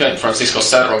non-eventful game. Francisco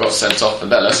Cerro got sent off for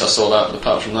Vélez, I saw that, but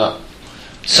apart from that...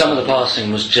 Some of the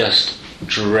passing was just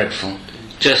dreadful.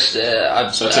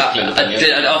 After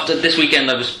this weekend,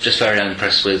 I was just very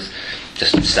unimpressed with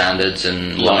just standards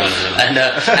and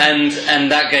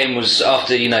and that game was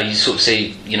after you sort of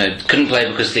see couldn't play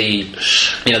because the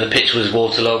pitch was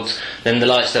waterlogged, then the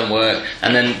lights don't work,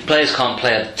 and then players can't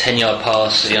play a 10-yard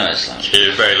pass. It's like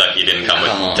you're very lucky you didn't come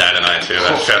with Dad and I to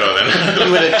Ferro then.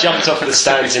 We would have jumped off the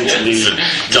stands into the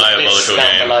diabolical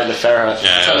game below the Ferro.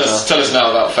 Tell us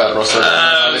now about Ferro. So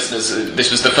listeners,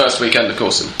 this was the first weekend, of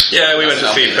course. Yeah, we went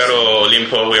to see Ferro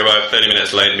Olimpo. We arrived 30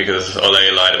 minutes late because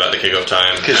Ole lied about the kickoff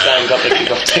time. Because Dan got the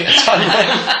kickoff time.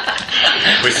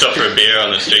 We stopped for a beer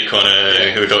on the street corner.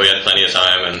 We thought we had plenty of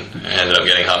time and ended up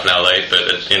getting half an hour late,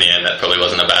 but in the end that probably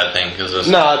wasn't a bad thing.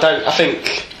 No, I don't. I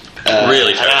think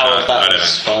really terrible. I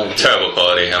don't know. Terrible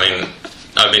quality. I mean,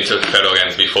 I've been to Ferro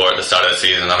games before at the start of the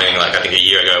season. I mean, I think a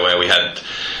year ago where we had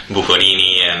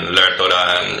Buffonini and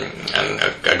Lertora and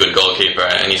a good goalkeeper,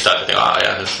 and you start to think,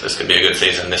 this could be a good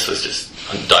season. This was just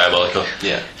diabolical.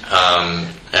 Yeah.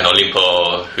 And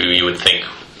Olimpo, who you would think,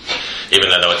 even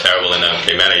though they were terrible in the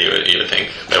Primera, you would think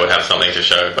they would have something to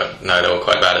show, but no, they were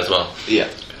quite bad as well. Yeah.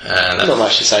 Not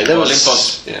much to say.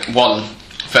 Olimpo's one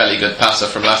fairly good passer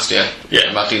from last year.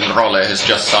 Yeah. Martin Rolle has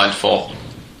just signed for...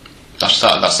 I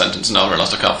started that sentence and now I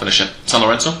realised I can't finish it. San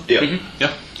Lorenzo? Yeah. Mm-hmm.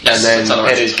 Yeah. Yes, and then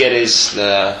Guedes,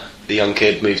 the young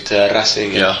kid, moved to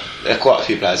Racing. Yeah. There are quite a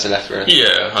few players left for it.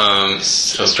 Yeah, it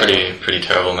was a pretty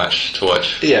terrible match to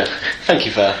watch. Yeah, thank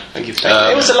you for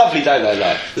it was a lovely day though.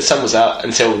 Like the sun was out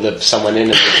until the sun went in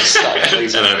and it started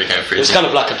freezing. And it became freezing. It was kind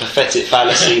of like a pathetic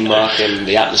fallacy marking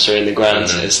the atmosphere in the ground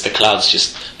as the clouds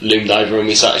just loomed over and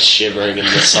we started shivering in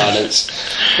the silence.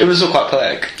 It was all quite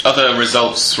poetic. Other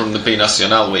results from the B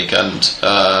Nacional weekend.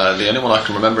 The only one I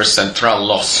can remember is Central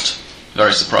lost,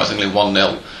 very surprisingly,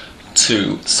 1-0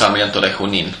 to Sarmiento de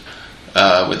Junín.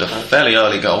 with a fairly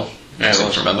early goal. I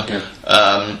seem to remember. Yeah.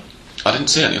 I didn't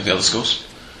see any of the other scores.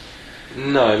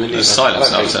 No, I mean, There's silence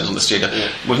now on the studio.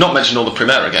 Yeah. We've not mentioned all the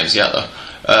Primera games yet, though.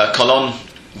 Colón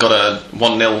got a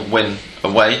 1-0 win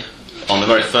away on the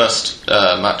very first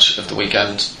match of the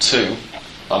weekend, too.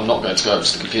 I'm not going to go over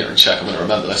to the computer and check, I'm going to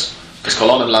remember this. Because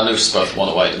Colón and Lanús both won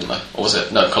away, didn't they? Or was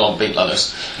it? No, Colón beat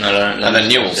Lanús. And then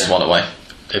Newell's won away.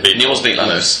 Newell's beat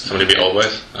Lanús. Somebody beat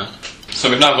Always. So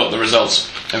we've now got the results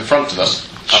in front of us.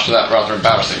 After that rather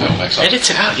embarrassing little mix-up. Edit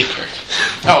it out, you prick.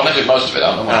 Oh, I'll edit most of it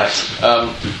out, don't worry.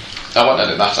 I won't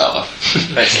edit that out, though.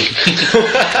 Basically.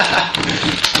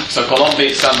 So Colón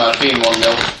beat San Martín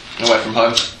 1-0 away from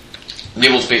home.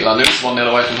 Newell's beat Lanús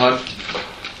 1-0 away from home.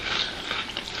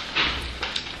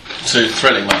 2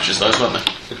 thrilling matches, those, weren't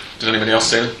they? Did anybody else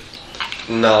see them?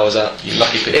 No, I was out. You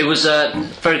lucky people. It was a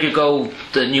very good goal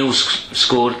that Newell's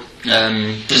scored.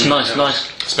 Just nice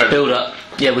build up.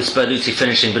 Yeah, with Spalletti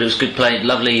finishing, but it was good play.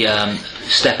 Lovely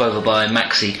step over by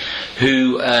Maxi,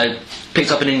 who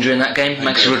picked up an injury in that game.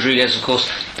 Maxi Rodriguez, of course.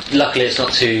 Luckily, it's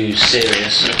not too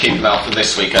serious. We'll keep him out for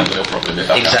this weekend, but he'll probably be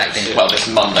back Exactly. out. Well, this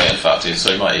Monday, in fact,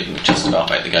 so he might even just about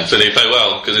make the game. So did he play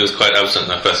well? Because he was quite absent in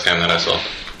the first game that I saw.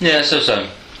 Yeah, so.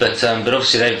 But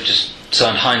obviously they've just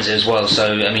signed Heinze as well.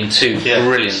 So I mean, 2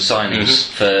 brilliant signings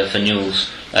for Newell's.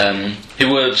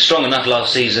 Who were strong enough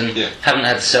last season, haven't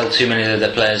had to sell too many of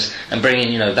their players, and bring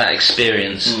in that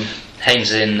experience.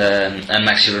 Heinze and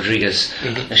Maxi Rodriguez,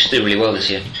 they should do really well this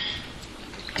year.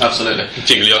 Absolutely.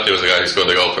 Gigliotti was the guy who scored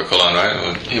the goal for Colón,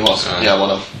 right? He was,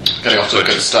 getting off to a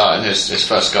good start in his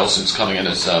first goal since coming in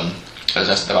as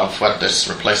Esteban Fuertes'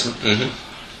 replacement.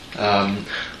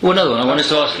 Well, another one, I wanted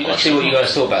to ask you, see what you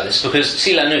guys thought about this, because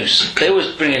Lanús, they always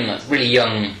bring in really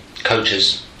young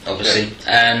coaches, obviously,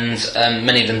 and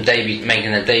many of them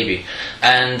making their debut,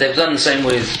 and they've done the same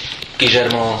with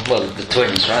Guillermo, the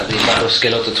twins, right, the Barros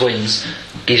Schelotto twins.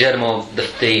 Guillermo,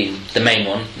 the main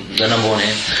one, the number one here.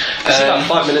 Is he about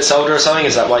 5 minutes older or something?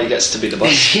 Is that why he gets to be the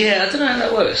boss? Yeah, I don't know how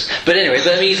that works. But anyway,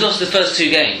 he's lost the first 2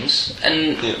 games,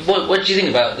 and what do you think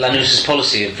about Lanús'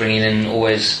 policy of bringing in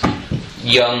always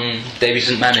young,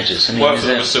 debutant managers? I mean, worked for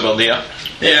them with Zubeldía.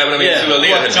 Yeah, but I mean,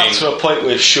 Zubeldía had been to a point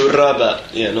with Shura,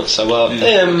 but not so well. In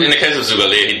the case of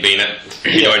Zubeldía,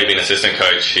 he'd already been assistant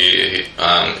coach.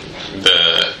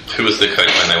 Who was the coach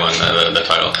when they won the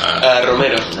title?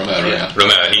 Romero.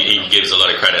 Romero. He gives a lot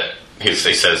of credit. He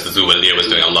says the Zubeldía was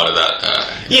doing a lot of that.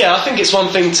 Yeah, I think it's one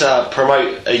thing to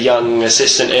promote a young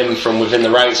assistant in from within the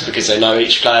ranks because they know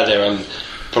each player. They're on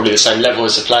probably the same level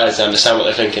as the players. They understand what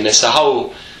they're thinking. It's a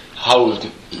whole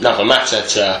another matter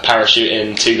to parachute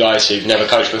in 2 guys who've never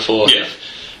coached before. Yeah.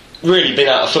 Really been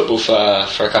out of football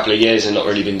for a couple of years and not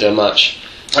really been doing much.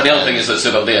 And the other thing is that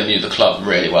Zubeldía knew the club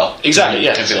really well. Exactly,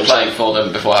 yeah. He'd been playing for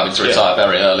them before having to retire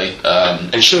very early.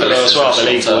 And Shura as well, I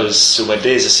believe, was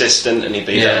Zubeldía's assistant, and he'd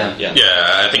be Yeah,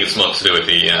 I think it's more to do with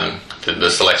the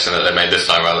selection that they made this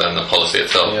time rather than the policy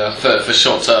itself. Yeah, for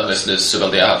short-term listeners,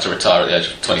 Zubeldía had to retire at the age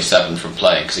of 27 from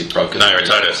playing because he'd broken. No, he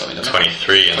retired at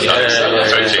 23 and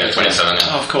 27.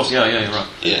 Oh, of course, yeah, you're right.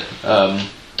 Yeah. And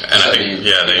I think,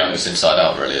 they know it's inside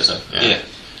out, really, is it? Yeah.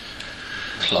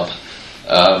 Club.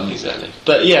 Exactly.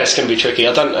 But yeah, it's going to be tricky.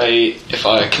 I don't know if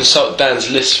I consult Dan's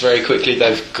list very quickly.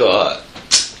 They've got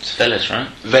Vélez, right?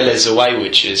 Vélez away,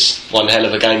 which is one hell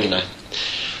of a game,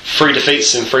 3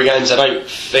 defeats in 3 games. I don't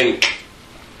think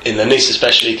in the Nice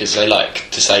especially, because they like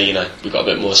to say, we've got a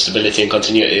bit more stability and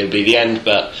continuity, it'll be the end,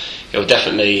 but it'll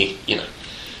definitely,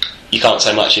 you can't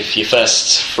say much if your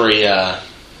first 3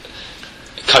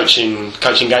 coaching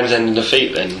games end in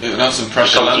defeat, then have some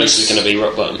pressure. Confidence is going to be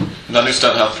rock bottom. Lanús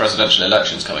don't have presidential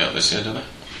elections coming up this year, do they?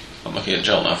 I'm looking at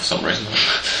Joel now for some reason.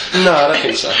 No, I don't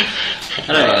think so. I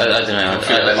don't know.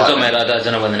 I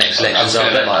don't know when the next elections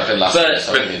are.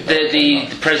 But the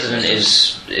president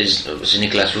is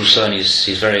Nicolas Rousson.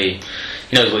 He's very,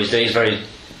 he knows what he's doing. He's very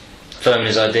firm in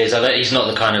his ideas. He's not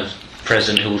the kind of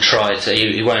president who will try to.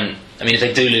 He won't. I mean, if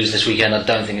they do lose this weekend, I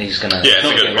don't think he's going to. Yeah, it's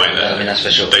a good point. I mean, that's for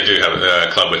sure. They do have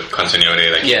a club with continuity.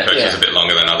 They keep coaches a bit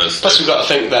longer than others. Plus, we've got to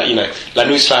think that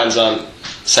Lanús fans aren't,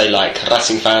 say, like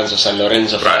Racing fans or San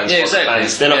Lorenzo fans. Yeah, exactly.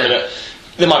 Fans. They're not going to.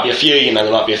 There might be a few,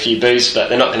 there might be a few boos, but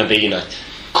they're not going to be,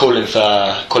 calling for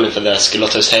the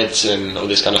Schelotto's heads and all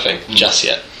this kind of thing just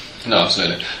yet. No,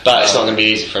 absolutely. But it's not going to be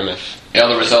easy for him. The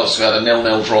other results, we had a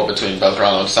 0-0 draw between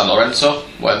Belgrano and San Lorenzo,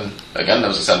 when, again, there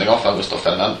was a sending off, Augusto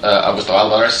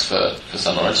Alvarez for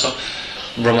San Lorenzo.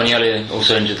 Romagnoli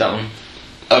also injured that one.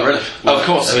 Oh, really? Oh, of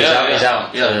course. He's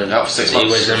out. Out for 6 months.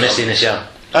 He was going to miss the initial.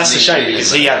 That's a shame,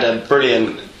 because he had a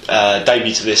brilliant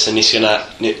debut to this initial.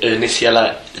 Forgotten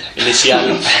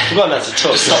how to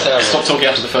talk. Stop talking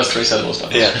after the first 3 syllables.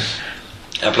 Yeah.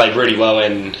 and played really well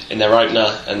in their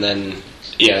opener, and then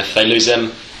if they lose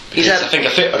him, I think a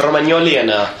fit Romagnoli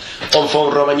and on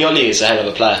form Romagnoli is a hell of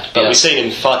a player, but we've seen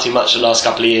him far too much the last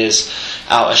couple of years,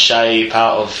 out of shape,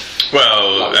 out of.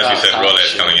 Well, as you said,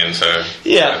 Rolle's coming in, so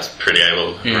it's a pretty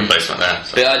able replacement there.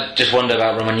 So. But I just wonder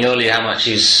about Romagnoli, how much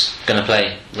he's going to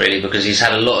play, really, because he's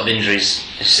had a lot of injuries,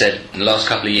 as you said, in the last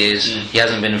couple of years. He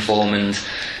hasn't been in form, and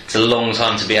it's a long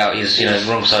time to be out. He's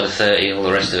wrong side of 30, all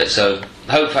the rest of it. So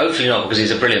hopefully not, because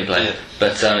he's a brilliant player.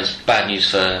 But it's bad news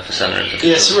for Sunderland.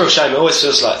 Yeah, it's a real shame. It always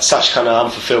feels like such kind of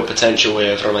unfulfilled potential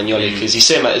with Romagnoli, because you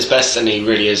see him at his best, and he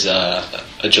really is a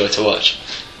joy to watch.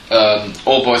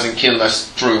 All Boys and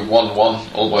Quilmes drew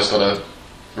 1-1. All Boys got a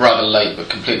rather late but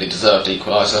completely deserved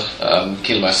equaliser.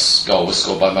 Quilmes' goal was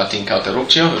scored by Martin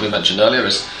Cauteruccio, who we mentioned earlier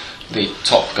is the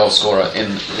top goal scorer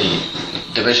in the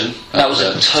division. That was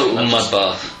a total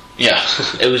mudbath. Yeah,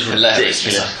 it was ridiculous.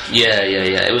 Yeah.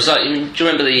 It was like, do you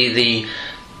remember the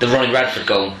Ronnie Radford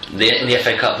goal in the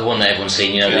FA Cup, the one that everyone's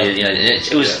seen?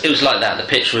 It was like that. The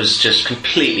pitch was just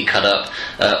completely cut up.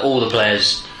 All the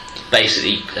players.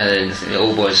 Basically,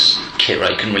 All Boys kit,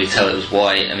 right? You couldn't really tell it was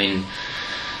white. I mean,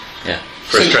 yeah.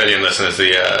 For Australian listeners,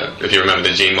 if you remember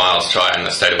the Gene Miles try in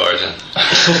the State of Origin, 84,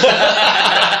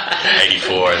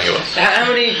 I think it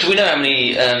was. Do we know how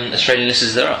many Australian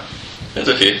listeners there are? There's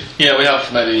a few. Yeah, we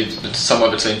have maybe somewhere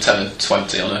between 10 and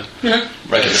 20 on a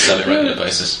regular, semi-regular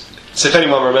basis. So if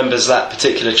anyone remembers that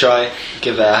particular try,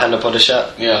 give a hand up on a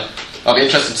shout. Yeah. I'll be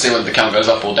interested to see whether the count goes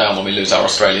up or down when we lose our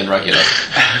Australian regular.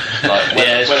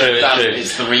 It's true.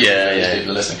 It's the reason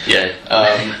people are listening. Yeah.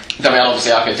 Then we had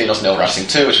obviously Argentinos 0 Racing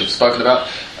 2, which we've spoken about.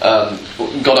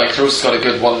 Godoy Cruz got a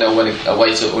good 1-0 win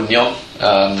away to Union,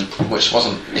 which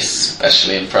wasn't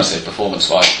especially impressive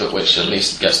performance-wise, but which at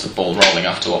least gets the ball rolling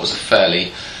after what was a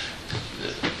fairly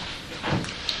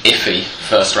iffy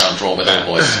first-round draw with All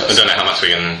Boys. I don't know how much we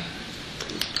can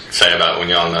say about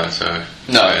Union though, so...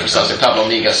 No, precisely. Pablo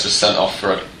Miguez was sent off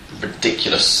for a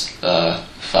ridiculous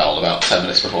foul about 10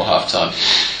 minutes before half-time.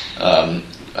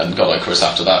 And Godoy Cruz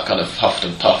after that kind of huffed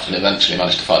and puffed and eventually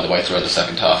managed to fight their way through in the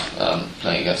second half,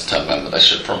 playing against Tottenham, but they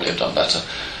should probably have done better.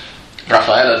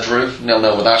 Rafaela drew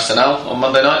 0-0 with Arsenal on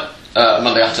Monday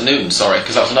afternoon,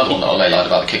 because that was another one that Ole lied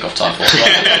about the kick-off time for.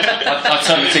 I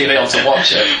turned the TV on to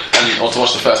watch it, or to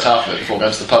watch the first half of it before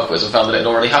going to the pub quiz, and found that it had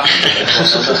already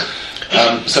happened.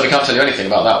 So we can't tell you anything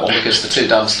about that one because the two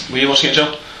Dans. Were you watching it,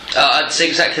 John? I'd say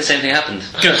exactly the same thing happened.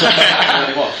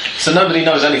 So nobody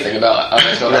knows anything about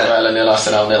Rafaela nil,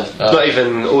 Arsenal nil. Not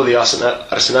even all the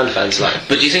Arsenal fans like.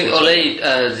 But do you think Ole,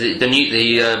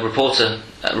 the reporter,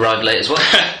 arrived late as well?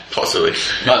 Possibly.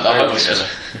 I hope he does.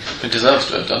 He deserves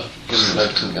to have done. Given they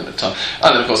didn't get the time.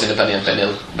 And then of course Independiente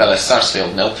nil, Vélez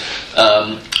Sarsfield nil.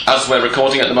 As we're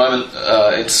recording at the moment,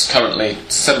 it's currently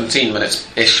 17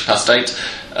 minutes-ish past 8.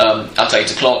 At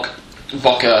 8 o'clock,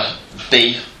 Boca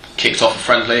B kicked off a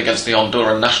friendly against the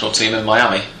Honduran national team in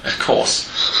Miami, of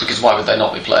course, because why would they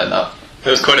not be playing that? It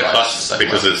was quite a fuss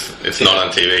because it's not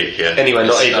on TV here. Anyway,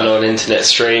 not even on internet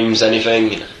streams,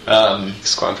 anything.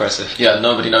 It's quite impressive. Yeah,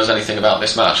 nobody knows anything about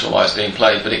this match or why it's being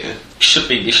played, but it should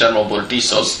be Guillermo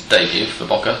Burdizo's debut for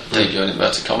Boca. Debut in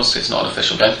inverted commas, it's not an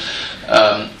official game.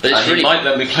 And he might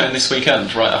then be playing this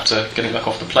weekend, right after getting back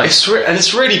off the plane. And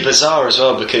it's really bizarre as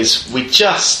well, because we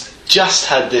just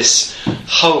had this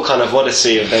whole kind of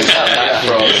odyssey of them coming back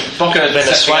from Boca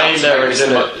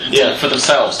Venezuela for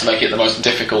themselves to make it the most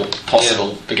difficult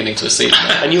possible beginning to a season.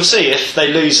 And you'll see if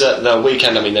they lose at the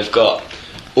weekend. I mean, they've got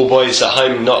All Boys at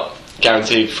home, not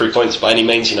guaranteed 3 points by any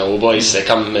means. All Boys, they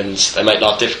come and they make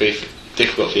life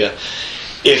difficult for you.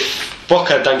 If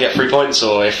Boca don't get 3 points,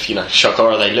 or if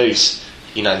Shakora they lose,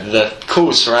 the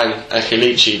calls for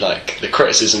Angelici, like the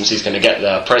criticisms he's going to get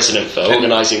the president for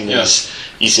organising these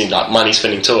using money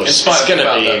spinning tours, it's going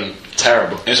to be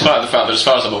terrible. In spite of the fact that, as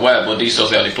far as I'm aware, Burdizo's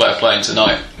the only player playing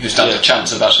tonight who stands a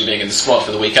chance of actually being in the squad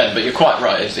for the weekend. But you're quite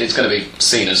right; it's going to be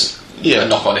seen as a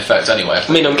knock-on effect anyway.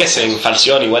 I mean, I'm guessing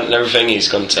Falcioni went and everything. He's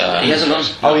gone to. He hasn't gone.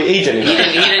 Oh, he didn't. He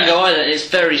didn't go either. It's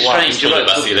very strange,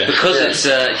 because it's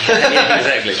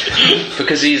exactly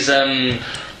because he's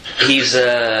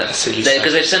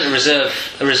because they've sent a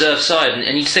reserve side,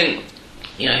 and you think.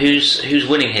 Who's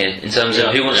winning here in terms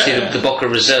of who wants to see the Boca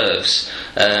reserves,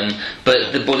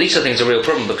 but the Burdizo thing's a real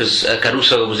problem because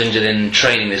Caruso was injured in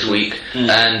training this week,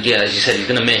 and as you said, he's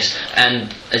going to miss.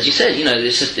 And as you said,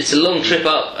 it's a long trip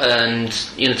up, and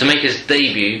to make his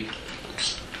debut,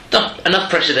 not enough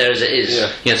pressure there as it is.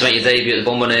 To make your debut at the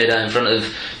Bombonera in front of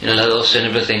La Doce and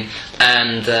everything,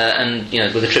 and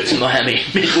with a trip to Miami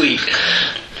midweek.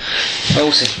 Well,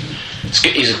 we'll see.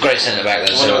 He's a great centre back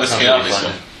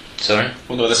though. Sorry?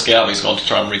 Wonder whether Schiavi's gone to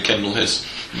try and rekindle his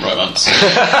romance.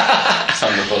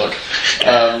 Sandra Bullock.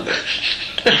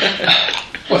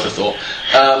 Worth a thought.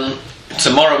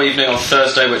 Tomorrow evening on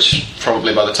Thursday, which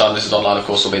probably by the time this is online, of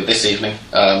course, will be this evening.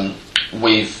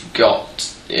 We've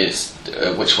got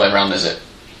which way round is it?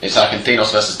 It's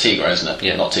Argentinos versus Tigre, isn't it?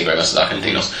 Yeah. Not Tigre versus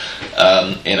Argentinos.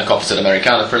 In a Copa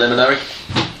Sudamericana preliminary.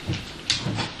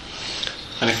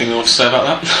 Anything you want to say about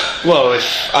that? Well, if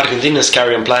Argentinos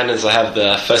carry on playing as they have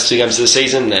the first 2 games of the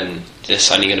season, then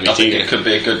it's only going to be I think Tigre. it could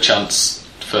be a good chance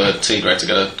for Tigre to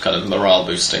get a kind of morale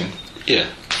boosting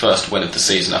first win of the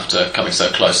season after coming so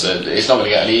close. It's not going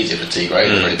to get any easier for Tigre.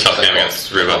 Really, tough game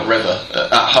against River. River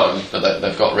at home, but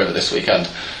they've got River this weekend.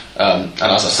 And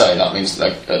as I say, that means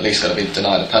they're at least going to be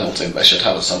denied a penalty that they should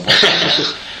have at some point.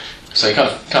 So you kind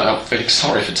of help feeling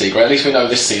sorry for Tigre. At least we know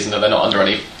this season that they're not under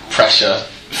any pressure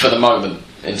for the moment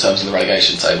in terms of the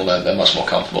relegation table. They're much more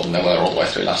comfortable than they were all the way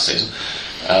through last season.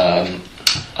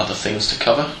 Other things to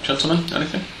cover, gentlemen?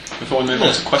 Anything before we move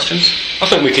on to questions? I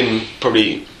think we can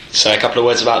probably say a couple of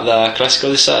words about the Clásico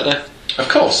this Saturday. Of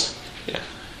course.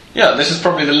 Yeah, this is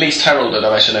probably the least heralded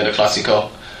Avellaneda Clásico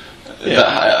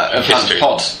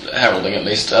pod heralding at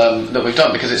least that we've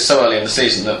done, because it's so early in the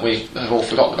season that we have all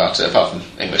forgotten about it, apart from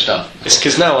English Dan. It's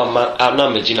because now I'm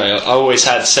outnumbered. I always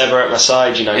had Seba at my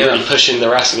side, really pushing the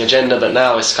Racing agenda, but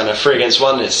now it's kind of 3 against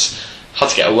 1. It's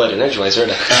hard to get a word in edgeways,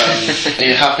 really. Are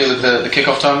you happy with the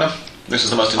kick-off time now? This is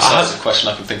the most incisive question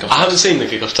I can think of. I haven't seen the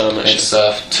kick-off time, actually. It's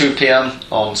 2 p.m.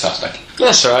 on Saturday.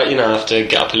 That's alright, I have to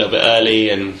get up a little bit early,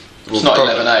 and it's not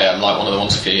 11 a.m. like one of the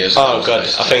ones a few years ago. Oh god,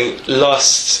 I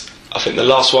think the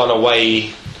last one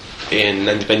away in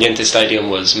Independiente Stadium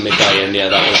was midday, and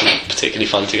that wasn't particularly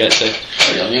fun to get to.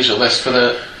 Pretty unusual this. For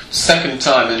the second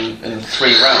time in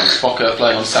 3 rounds, Boca are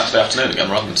playing on Saturday afternoon again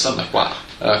rather than Sunday. Wow.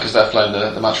 Because they're playing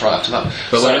the match right after that.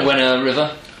 But when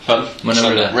River? Pardon?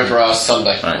 When River are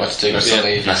Sunday. Right. West Tigre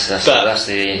Sunday evening. That's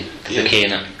the key,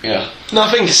 isn't it? Yeah. No, I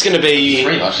think it's going to be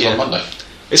 3 matches on Monday.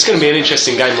 It's going to be an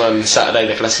interesting game on Saturday,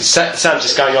 the Clásico. Sam's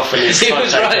just going off on his He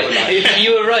was right.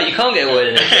 You were right. You can't get a word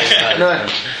in it. No,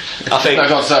 I think. No,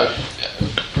 God, so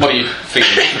what are you feeling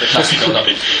for the Clásico?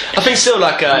 I think still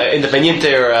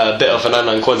Independiente are a bit of an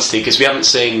unknown quantity, because we haven't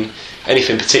seen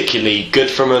anything particularly good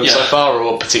from them so far,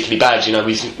 or particularly bad.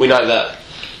 We know that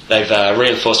they've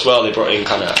reinforced well. They brought in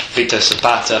kind of Victor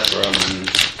Zapata from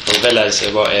Vélez.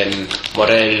 They brought in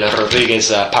Morel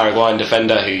Rodriguez, a Paraguayan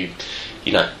defender who,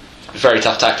 very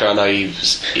tough tackler. I know he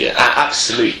was an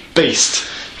absolute beast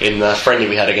in the friendly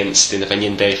we had against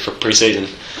Independiente for pre-season.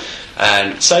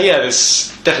 And so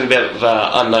there's definitely a bit of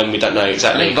unknown. We don't know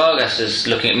exactly. I think Vargas is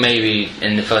looking at maybe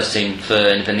in the first team for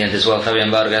Independiente as well.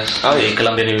 Fabian Vargas, the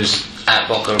Colombian who was at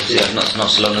Boca not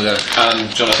so long ago.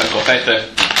 And Jonathan Corpete.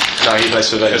 No, he plays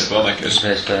for Vélez.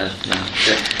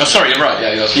 Oh, sorry, you're right.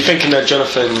 Yeah, you're thinking of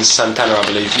Jonathan Santana, I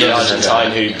believe, the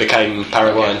Argentine who became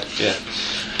Paraguayan. Yeah.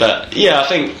 But I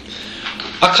think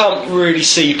I can't really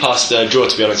see past the draw,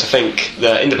 to be honest. I think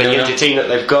the Independiente team that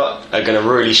they've got are going to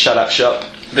really shut up shop.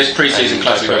 This pre-season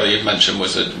Clásico that you've mentioned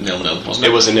was a 0-0, wasn't it?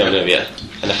 It was a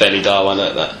 0-0, and a fairly dire one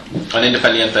at that. And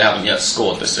Independiente haven't yet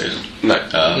scored this season. No,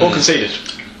 or conceded.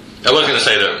 I was going to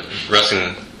say that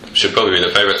Racing should probably be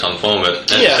the favourites on form,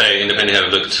 but as you say, Independiente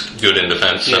have looked good in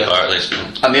defence so far, at least.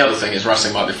 And the other thing is,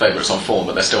 Racing might be favourites on form,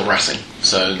 but they're still Racing.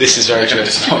 So this is very true. They're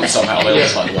going to disappoint somehow. They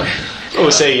always find a way. We'll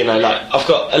see. I've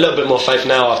got a little bit more faith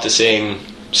now after seeing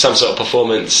some sort of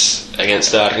performance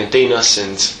against the Argentinos,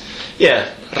 and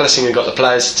Racing have got the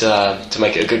players to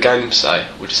make it a good game. So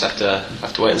we'll just have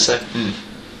to wait and see.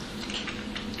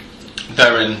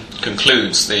 Therein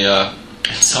concludes the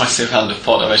incisive hand of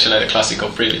pod Avellaneda Clásico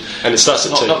preview. And it starts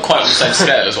at 2. Not quite on the same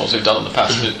scale as what we've done in the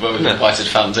past, where we've invited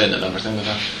fans in and everything.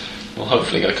 But we'll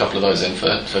hopefully get a couple of those in for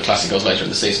Clásicos later in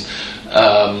the season.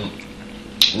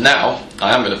 Now,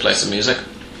 I am going to play some music,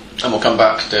 and we'll come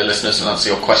back, dear listeners, and answer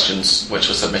your questions, which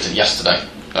were submitted yesterday,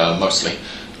 mostly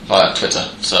via Twitter.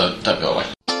 So don't go away.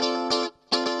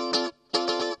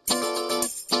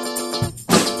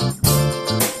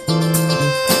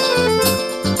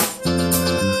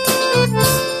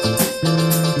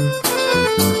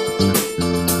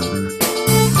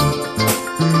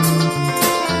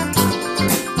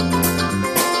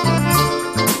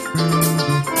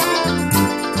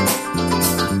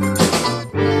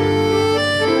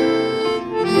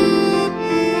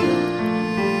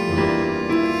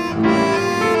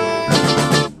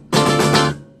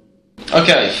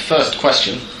 Okay, first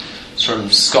question is from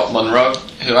Scott Monroe,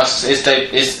 who asks, is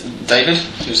David,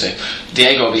 who's he?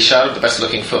 Diego Bichard the best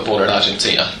looking footballer in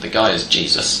Argentina? The guy is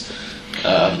Jesus.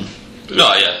 I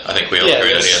think we all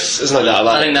agree that he is. There's no doubt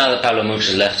about it. I think now that Pablo Much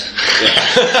has left.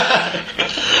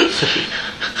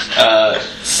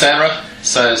 Sarah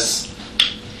says,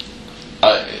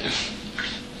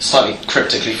 slightly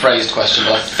cryptically phrased question,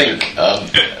 but I think,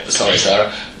 sorry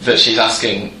Sarah, that she's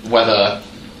asking whether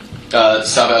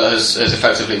Sabella has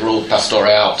effectively ruled Pastore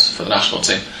out for the national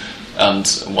team, and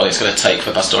what it's going to take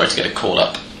for Pastore to get a call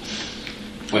up.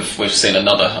 We've seen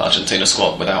another Argentina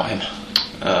squad without him.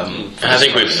 I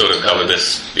think we've sort of covered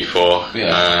this before.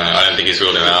 Yeah. I don't think he's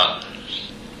ruled him out.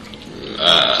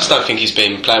 I just don't think he's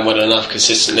been playing well enough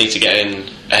consistently to get in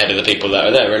ahead of the people that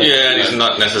are there, really. Yeah, and he's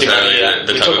not necessarily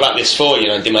the we type talk of... about this before,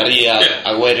 Di Maria,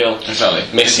 Agüero, Exactly.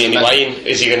 Messi and Higuain.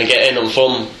 Is he going to get in on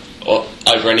form or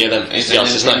over any of them? He's The an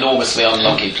answer's no. enormously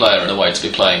unlucky player in a way to be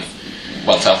playing,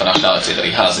 well, to have the nationality that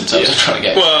he has in terms of trying to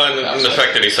get... Well, and the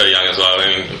fact that he's so young as well. I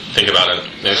mean, think about it.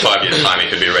 In 5 years' time, he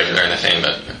could be a regular in the team,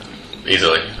 but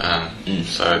easily.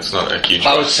 So it's not a huge...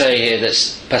 I would say here that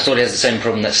Pastore has the same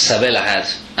problem that Sabella had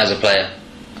as a player,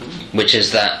 which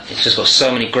is that he's just got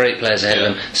so many great players ahead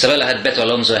of him. Sabella had Beto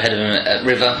Alonso ahead of him at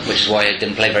River, which is why he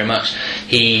didn't play very much.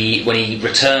 When he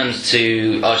returned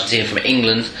to Argentina from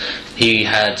England, he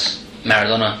had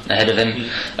Maradona ahead of him.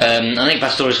 I think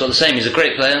Pastore's got the same. He's a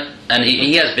great player, and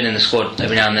he has been in the squad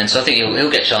every now and then, so I think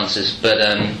he'll get chances. But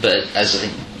as I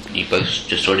think you both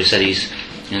just already said,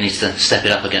 he needs to step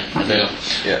it up again.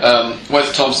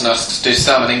 Wes Thompson asks, do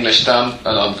Sam an English Dan?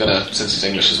 And I'm going to, since he's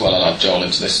English as well, I'll add Joel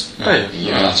into this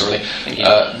unilaterally.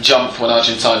 Jump when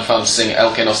Argentine fans sing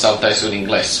El que no salte es un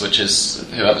inglés, which is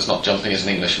whoever's not jumping is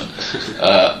an Englishman.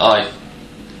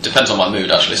 Depends on my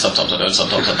mood, actually. Sometimes I do and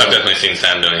sometimes I don't. I've definitely seen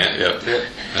Sam doing it, yep.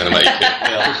 And about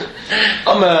you too.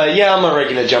 I'm a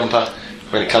regular jumper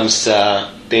when it comes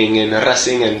to being in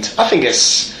Racing, and I think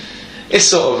it's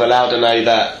sort of allowed to know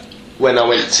that when I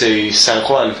went to San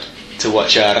Juan to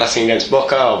watch Racing against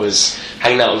Boca, I was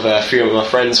hanging out with a few of my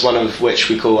friends, one of which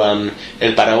we call El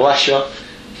Paraguayo.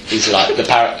 He's like a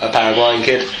Paraguayan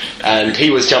kid, and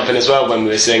he was jumping as well when we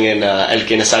were singing El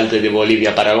que no salte de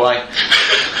Bolivia, Paraguay.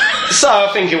 So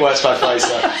I think it works both ways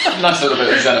though. Nice little bit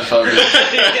of xenophobia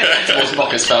towards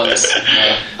Boca's fans.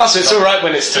 So it's alright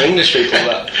when it's to English people,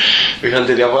 but we can't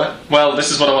do the other way. Well, this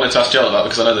is what I wanted to ask Joel about,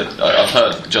 because I know that I've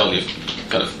heard, Joel, you've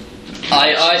kind of...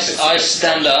 I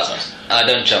stand up. I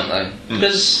don't jump though,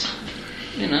 because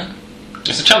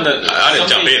it's a chance that I didn't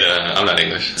jump either. I'm not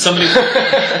English. Somebody,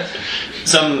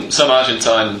 some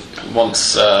Argentine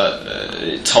once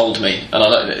told me, and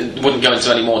I wouldn't go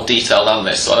into any more detail than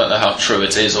this, so I don't know how true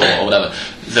it is or whatever,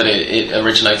 that it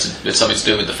originated with something to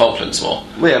do with the Falklands War.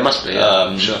 Well, yeah, it must be.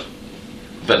 Sure.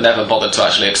 But never bothered to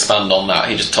actually expand on that.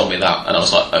 He just told me that, and I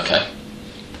was like, okay.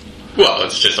 Well,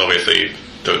 it's just obviously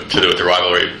to do with the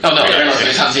rivalry. Oh no, I realise that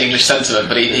it's anti-English sentiment,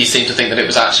 but he seemed to think that it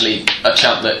was actually a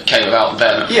chant that came about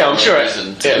then. Yeah, I'm sure it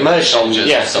emerged.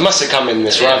 It must have come in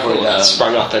this rivalry that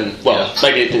sprung up, and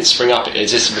maybe it didn't spring up; it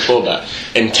existed before, but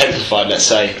intensified. Let's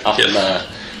say after the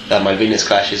Malvinas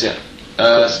clashes. Yeah.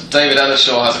 David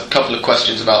Ellershaw has a couple of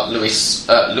questions about Luis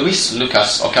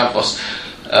Lucas Ocampos.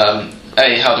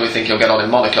 A, how do we think he'll get on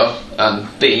in Monaco? And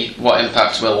B, what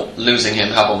impact will losing him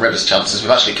have on River's chances?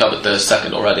 We've actually covered the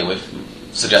second already. We've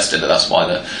suggested that that's why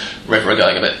the River are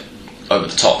going a bit over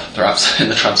the top, perhaps, in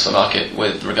the transfer market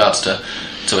with regards to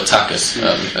attackers,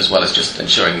 as well as just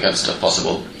ensuring against a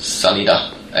possible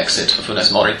Sanida exit for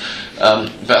Funes Mori.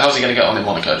 But how's he going to get on in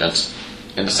Monaco, gents?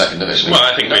 In the second division? Well,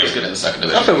 I think he's good in the second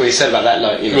division. I think we said about that,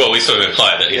 Well, we sort of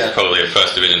implied that he's probably a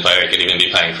first division player. He could even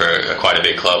be playing for quite a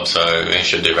big club, so he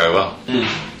should do very well.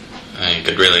 He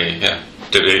could really,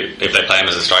 if they play him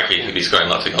as a striker, he could be scoring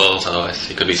lots of goals. Otherwise,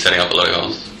 he could be setting up a lot of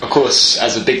goals. Of course,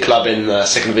 as a big club in the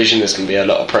second division, there's going to be a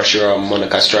lot of pressure on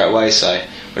Monaco straight away. So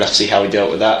we'll have to see how we deal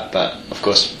with that. But of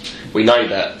course, we know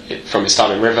that from his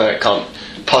time in River, it can't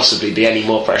possibly be any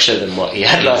more pressure than what he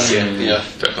had last year. Yeah,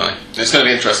 definitely. It's going to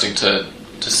be interesting to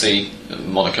see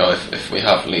Monaco if we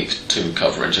have League 2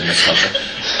 coverage in this country.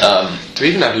 Do we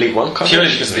even have League 1 coverage?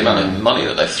 Purely because of the amount of money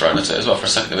that they've thrown at it as well. For a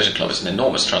second division club, it's an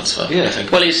enormous transfer. Yeah. I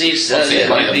think. Well, he's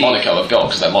money that Monaco have got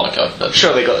because they're Monaco. But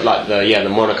sure, they got like the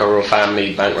Monaco royal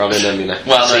family bankrolling them.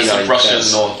 Well, no, it's a Russian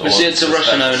or it's a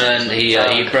Russian owner, and he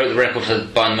broke the record for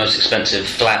buying the most expensive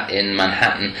flat in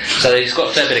Manhattan. So he's got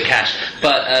a fair bit of cash.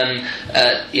 But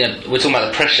we're talking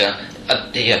about the pressure.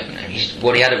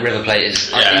 What he had at River Plate is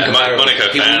incomparable.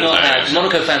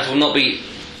 Monaco fans will not be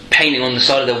painting on the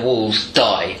side of their walls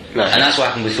die, and that's what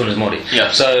happened with Funes Mori.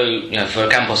 Yeah. So for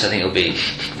Campos, I think it'll be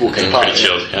walking apart. Pretty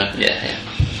chilled. Yeah,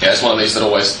 it's one of these that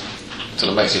always sort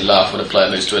of makes you laugh when a player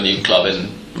moves to a new club in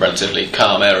a relatively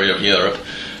calm area of Europe,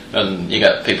 and you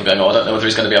get people going, I don't know whether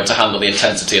he's going to be able to handle the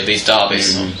intensity of these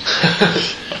derbies.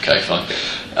 Okay, fine.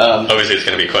 Obviously, it's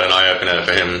going to be quite an eye-opener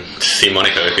for him to see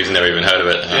Monaco if he's never even heard of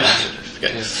it.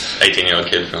 18-year-old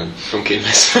kid from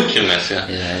Quilmes. Quilmes,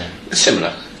 yeah.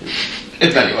 Similar.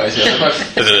 In many ways, yeah.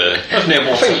 Both near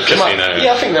water.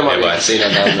 I think there might be a casino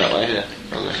down that way. Yeah,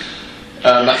 probably.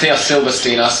 Matthias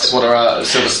Silverstein asks, what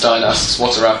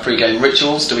are our pre-game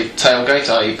rituals? Do we tailgate,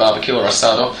 i.e. barbecue or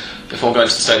asado, before going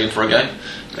to the stadium for a game?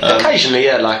 Occasionally,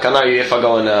 yeah. Like, I know if I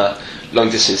go on a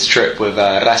long-distance trip with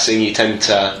Racing, you tend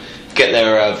to get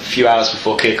there a few hours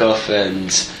before kick-off, and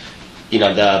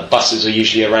the buses are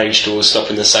usually arranged to all stop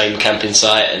in the same camping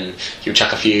site, and you'll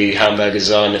chuck a few hamburgers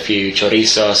on, a few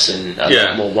chorizos, and a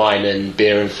lot more wine and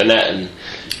beer and Fernet, and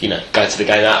go to the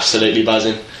game absolutely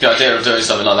buzzing. The idea of doing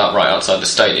something like that right outside the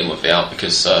stadium would be out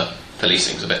because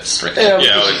policing's a bit strict. Yeah, we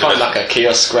should find like a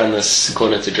kiosk around this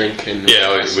corner to drink. And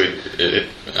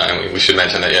we should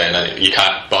mention that you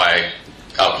can't buy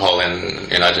alcohol in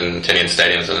Argentinian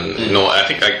stadiums, and I'm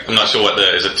not sure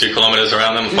is it 2 kilometres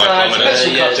around them, 5 kilometres?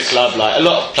 It's club to club. Like a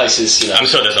lot of places, I'm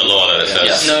sure there's a law that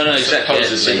says. No, exactly. I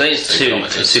think it's 2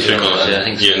 kilometres. I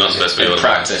think you're not supposed to be in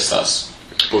practice. That's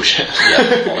bullshit.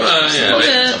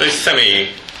 They semi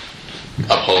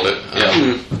uphold it.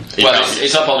 Well,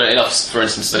 it's uphold it enough, for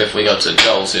instance, that if we go to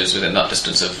Joel's, who's within that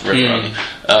distance of River,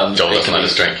 Joel doesn't let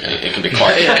us drink. It can be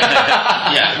quite.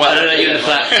 Well, I don't know, you're in a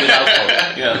flat with alcohol.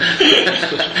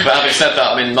 But having said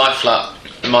that, I mean, my flat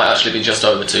might actually be just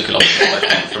over 2 kilometres away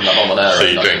from La Bombonera. So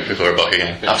you drink before a Boca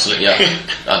game? Absolutely, yeah,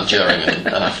 and during and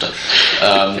after.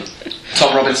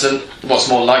 Tom Robinson, what's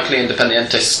more likely,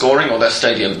 Independiente scoring or their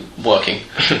stadium working?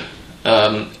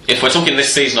 If we're talking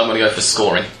this season, I'm going to go for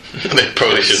scoring. They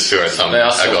probably should score at some. They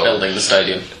are still building the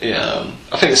stadium. Yeah,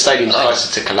 I think the stadium's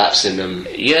closer to collapsing than.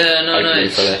 I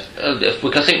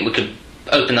think we could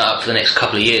open that up for the next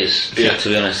couple of years. To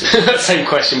be honest, same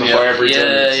question before every time.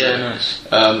 Nice.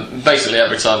 Basically,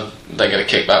 every time they get a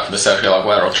kickback from the Sergio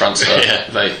Aguero transfer,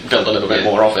 they build a little bit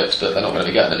more of it, but they're not going to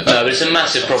be getting it. No, but it's a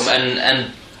massive problem,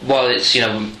 and while it's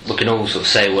we can all sort of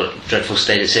say what a dreadful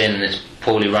state it's in and it's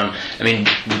poorly run. I mean,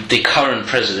 the current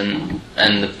president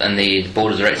and the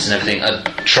board of directors and everything are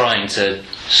trying to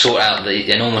sort out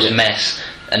the enormous mess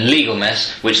and legal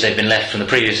mess which they've been left from the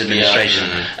previous administration.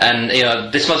 And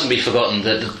this mustn't be forgotten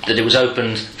that it was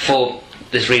opened for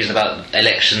this reason about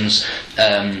elections,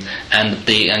 and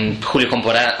Julio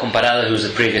Comparada, who was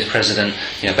the previous president,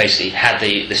 basically had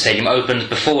the stadium opened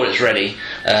before it's ready.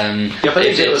 I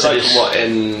believe it was open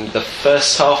in the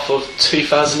first half of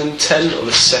 2010 or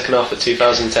the second half of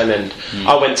 2010, and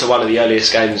I went to one of the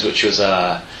earliest games, which was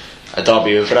a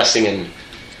derby of Racing, and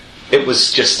it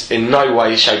was just in no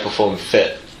way, shape or form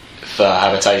fit for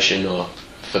habitation or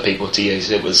for people to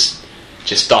use. It was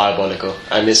just diabolical,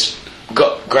 and it's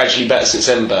got gradually better since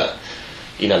then, but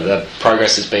the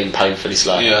progress has been painfully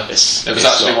slow. It was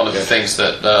actually one of the things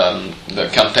that the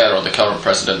Cantero, the current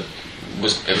president, it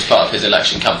was part of his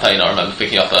election campaign. I remember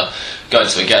going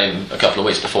to a game a couple of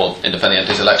weeks before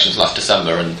Independiente's elections last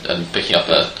December and picking up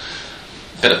a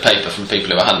bit of paper from people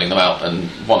who were handing them out, and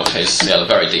one of his a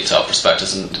very detailed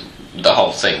prospectus, and the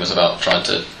whole thing was about trying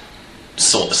to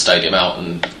sort the stadium out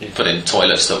and put in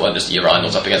toilets that weren't just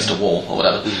urinals up against a wall or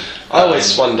whatever. I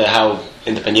always wonder how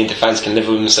Independiente fans can live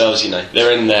with themselves.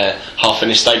 They're in their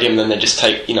half-finished stadium, and then they just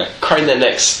crane their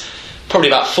necks probably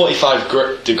about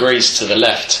 45 degrees to the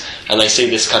left, and they see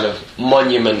this kind of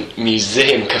monument,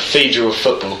 museum, cathedral of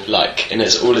football, in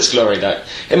all its glory. That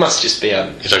it must just be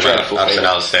a dreadful thing.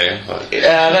 Arsenal Stadium.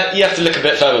 You have to look a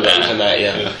bit further than that.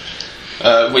 Yeah.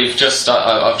 I've just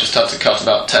had to cut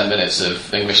about 10 minutes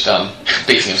of English Dan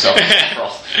beating himself in the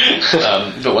froth.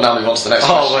 But we'll now move on to the next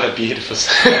question. What a beautiful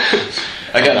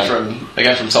Again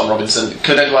from Tom Robinson.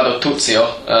 Could Eduardo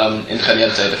Tuzio,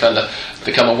 Independiente defender,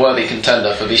 become a worthy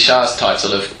contender for Villar's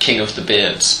title of King of the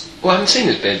Beards? Well, I haven't seen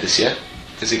his beard this year.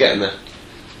 Is he getting there?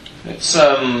 It's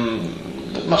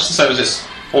much the same as it's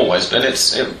always been.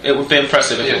 It would be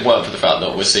impressive if it weren't for the fact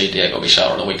that we see Diego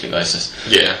Villar on a weekly basis.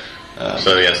 Yeah.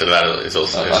 So the answer to that is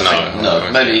also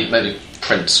no. Maybe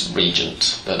Prince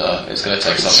Regent, but it's going to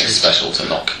take something special to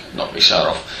knock Villar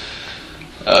off.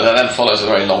 There then follows a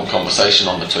very long conversation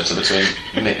on the Twitter between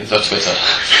myself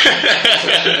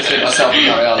and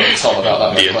Mariano and Tom about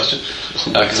that very question,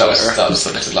 because that was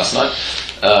submitted last night.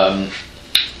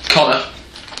 Connor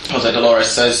Jose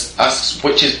Dolores asks,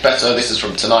 which is better? This is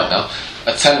from tonight now.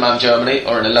 A 10-man Germany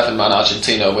or an 11-man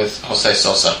Argentina with Jose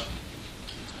Sosa?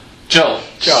 Joel,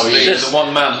 the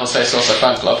one-man Jose Sosa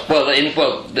fan club.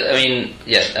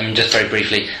 Just very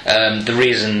briefly, the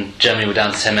reason Germany were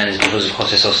down to 10 men is because of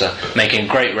Jose Sosa making a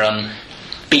great run,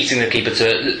 beating the keeper to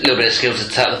a little bit of skill to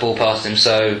tap the ball past him.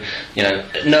 So,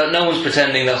 no one's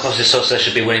pretending that Jose Sosa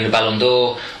should be winning the Ballon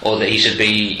d'Or or that he should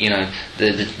be,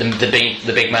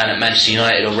 the big man at Manchester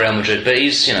United or Real Madrid. But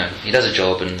he's, he does a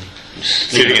job and.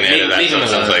 See if you can edit that.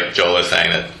 Sounds like Joel was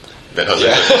saying that that Jose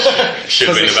Sosa should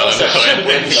win the Ballon d'Or.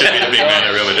 Should be the big man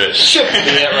at Real Madrid. Should be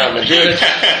at Real Madrid.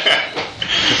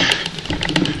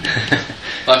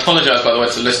 I apologise, by the way,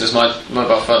 to the listeners. My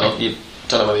mobile phone, you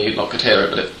don't know whether you lot could hear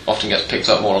it, but it often gets picked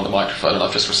up more on the microphone, and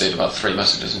I've just received about 3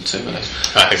 messages in 2 minutes.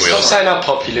 I think we all. Stop saying how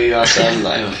popular you are, Sam.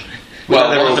 Like, Well,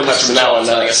 they're one all of them was from now John,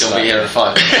 so I guess he'll be here in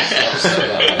 5 minutes. Is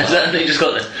that you just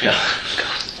got there? Yeah.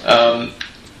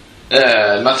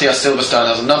 Matthias Silverstein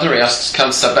has another. He asks,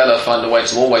 can Sabella find a way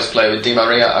to always play with Di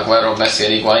Maria, Aguero, Messi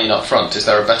and Higuain up front? Is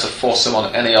there a better foursome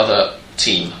on any other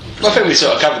team? Well, I think we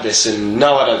sort of covered this, and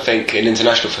no, I don't think in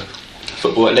international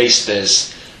football, at least,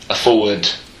 there's a forward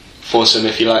foursome,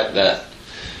 if you like, that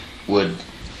would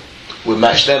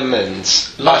match them. And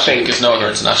I think because no other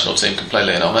international team can play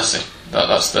Lionel Messi.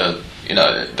 That's the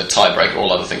tiebreaker.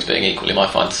 All other things being equal, you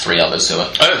might find 3 others who are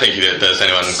I don't think there's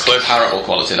anyone close. comparable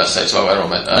quality. Let's say to Aguero.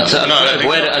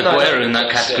 Aguero in that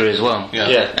category as well.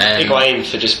 Higuain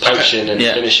for just poaching and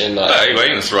finishing.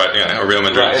 Higuain's right, a Real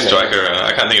Madrid striker.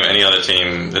 I can't think of any other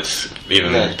team that's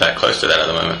even that close to that at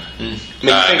the moment. I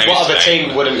mean, think what other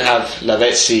team wouldn't have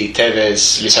Lavezzi,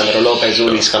 Tevez, Lisandro Lopez, all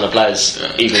these kind of players,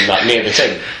 even like near the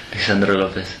team? Lisandro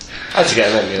Lopez. I had to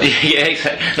get him in, Yeah,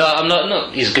 exactly. No, I'm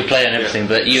not. He's a good player and everything,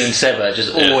 but you and Seba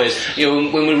just always.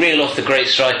 When we reel off the great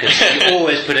strikers, you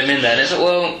always put him in there. And it's like,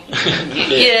 well,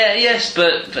 yes,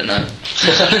 but no.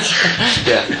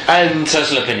 And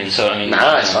personal opinion. So I mean,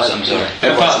 it's fine. I'm sorry.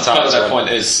 Part of that point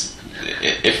is,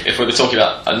 if we were talking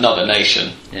about another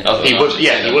nation, he would be.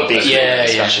 Yeah.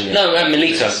 No,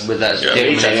 Milito with that.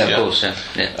 Milito, of course.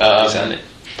 Exactly.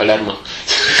 Palermo.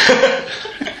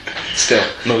 Still.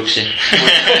 Mochi.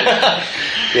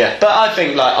 Yeah, but I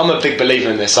think I'm a big believer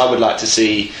in this. I would like to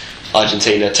see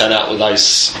Argentina turn out with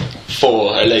those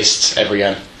 4 at least every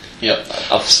game. Yep.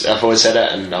 I've always said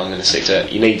it, and I'm going to stick to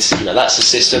it. You need, that's a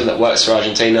system that works for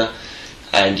Argentina,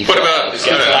 and you've got to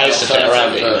get players to fit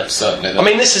around it. Certainly. I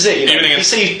mean, this is it. You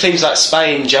see teams like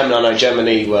Spain, Germany. I know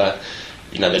Germany were,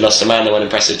 they lost a man. They weren't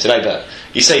impressive today, but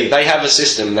you see they have a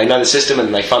system. They know the system,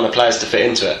 and they find the players to fit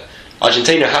into it.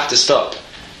 Argentina have to stop,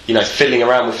 fiddling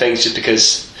around with things just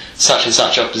because such and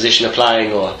such opposition are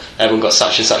playing, or everyone got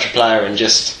such and such a player, and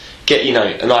just get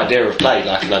an idea of play,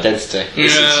 like an identity.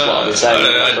 This is what I've been saying.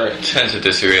 I tend to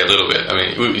disagree a little bit. I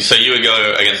mean, so you would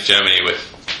go against Germany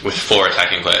with 4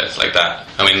 attacking players like that.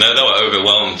 I mean, they were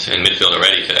overwhelmed in midfield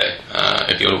already today.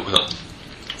 If you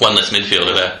one less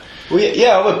midfielder there. Well,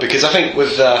 yeah, I would, because I think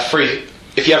with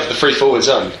if you have the 3 forwards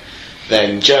on,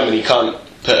 then Germany can't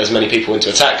put as many people into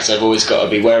attack because they've always got to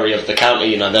be wary of the counter.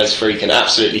 Those 3 can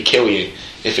absolutely kill you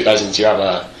if it goes into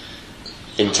their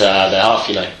half.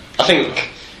 I think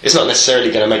it's not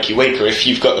necessarily going to make you weaker if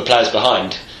you've got the players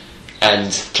behind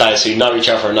and players who know each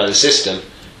other and know the system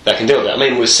that can deal with it. I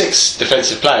mean, with 6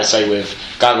 defensive players, say with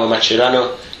Gago,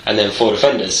 Mascherano, and then 4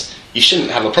 defenders, you shouldn't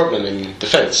have a problem in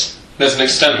defence. There's an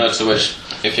extent though to which,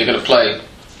 if you're going to play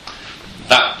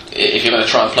if you're going to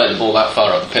try and play the ball that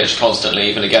far up the pitch constantly,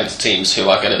 even against teams who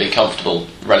are going to be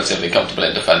relatively comfortable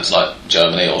in defence, like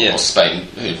Germany or Spain,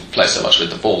 who play so much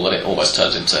with the ball that it almost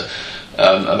turns into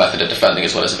a method of defending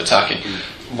as well as of attacking,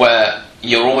 where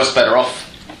you're almost better off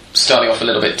starting off a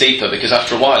little bit deeper, because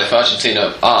after a while, if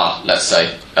Argentina are, let's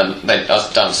say, and as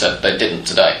Dan said, they didn't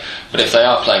today, but if they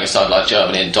are playing a side like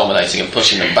Germany and dominating and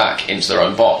pushing them back into their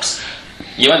own box,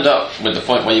 you end up with the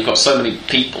point where you've got so many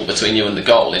people between you and the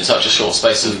goal in such a short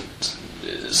space that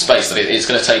it's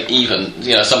going to take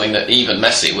something that even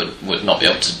Messi would not be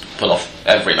able to pull off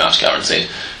every match, guaranteed,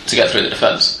 to get through the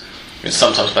defence. It's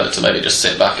sometimes better to maybe just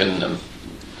sit back and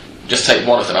just take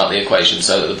one of them out of the equation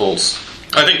so that the ball's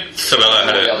I think Sabella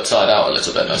had the other side out a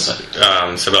little bit.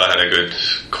 Sabella had a good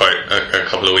quote a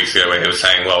couple of weeks ago where he was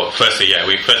saying, well, firstly,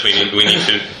 we need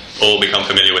to all become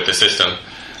familiar with the system,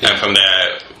 and from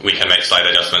there we can make slight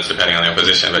adjustments depending on the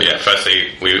opposition. But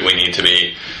firstly we need to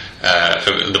be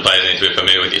the players need to be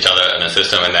familiar with each other and the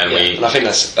system, and then And I think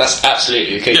that's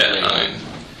absolutely the key.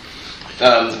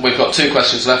 We've got 2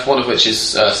 questions left, one of which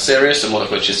is serious and one of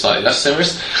which is slightly less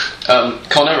serious.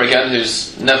 Connor, again,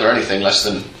 who's never anything less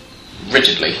than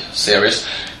rigidly serious,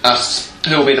 asks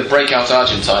who will be the breakout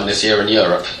Argentine this year in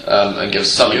Europe, and gives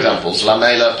some examples: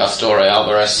 Lamela, Pastore,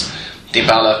 Alvarez,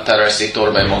 Dybala, Perez,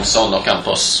 Iturbe, Monzon,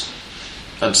 Ocampos,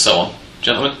 and so on.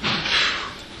 Gentlemen,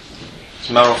 is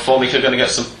Mauro Formica going to get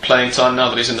some playing time now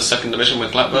that he's in the 2nd division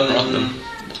with Blackburn rather than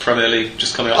the Premier League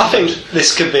just coming up? I think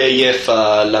this could be a year for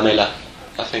Lamela.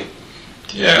 I think.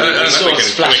 Yeah, I don't know if we can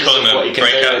call him a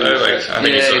breakout though. Exactly. I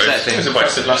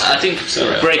think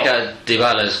breakout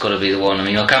Dybala's got to be the one. I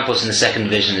mean, Ocampos in the 2nd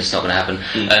division, it's not going to happen.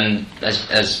 And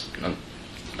as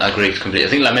I agree completely. I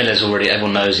think Lamela's already.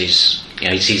 Everyone knows he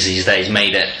sees his day. He's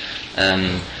made it.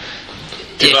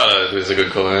 Dybala was a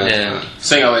good call. Yeah.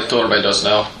 Seeing how Iturbe does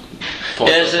now.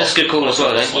 Yeah, that's a good call as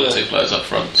well. I One or think. two players up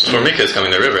front. So. Formika's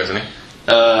coming to River, isn't he?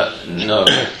 No.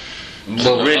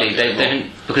 Well, really,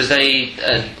 because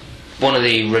one of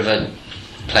the River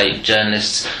Plate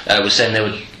journalists was saying they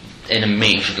were in a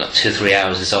meeting for like 2 or 3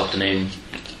 hours this afternoon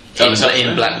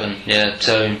in Blackburn. Yeah,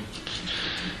 so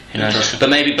who knows? But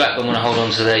maybe Blackburn want to hold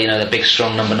on to their big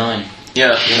strong number 9.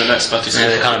 Yeah, in the next Batistuta.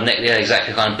 They're kind of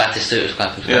exactly, kind of Batistuta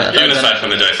type of. Yeah. Even aside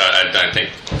from the jokes, I don't think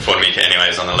Formika anyway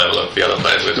is on the level of the other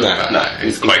players we're talking about.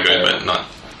 He's quite good, but not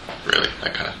really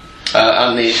that kind of.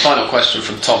 And the final question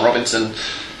from Tom Robinson.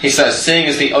 He says, seeing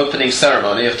as the opening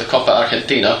ceremony of the Copa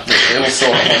Argentina, which we all saw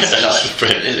on Wednesday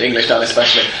night, in English Dan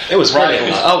especially, It was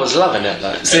brilliant. I was loving it.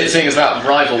 Like. seeing as that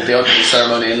rivaled the opening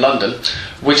ceremony in London,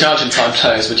 which Argentine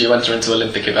players would you enter into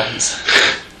Olympic events?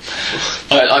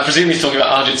 I presume he's talking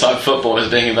about Argentine football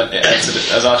as being entered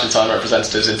as Argentine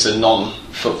representatives into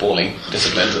non-footballing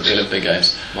disciplines at the Olympic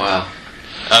Games. Wow.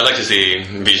 I'd like to see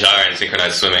Villar in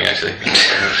synchronized swimming, actually.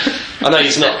 I know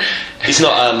he's not.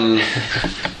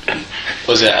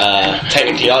 Was it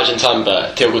technically Argentine,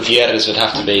 but Theo Gutierrez would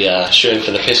have to be shooing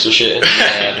for the pistol shooting.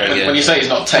 When you say he's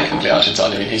not technically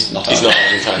Argentine, I mean he's not. He's not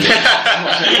Argentine.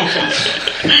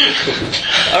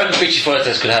 I reckon Vichy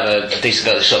Fuertes could have a decent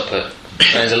go at the shot put.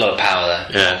 There's a lot of power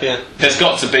there. Yeah. There's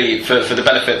got to be, for the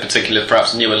benefit particularly of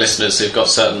perhaps newer listeners who've got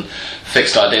certain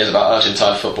fixed ideas about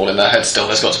Argentine football in their head still,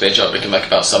 there's got to be a joke we can make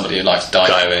about somebody who likes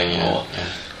diving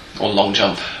or long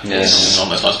jump. Yeah. Something along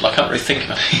those lines, but I can't really think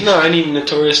of it. No, any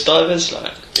notorious divers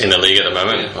like. In the league at the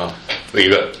moment, well, we've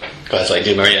got guys like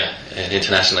Di Maria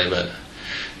internationally, but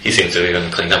he seems to have even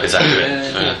cleaned up his act a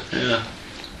bit. Yeah.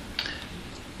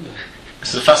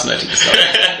 This is a fascinating discussion.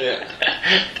 Yeah.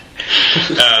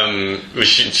 We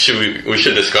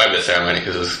should describe the ceremony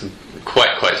because it was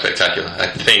quite spectacular. I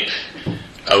think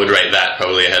I would rate that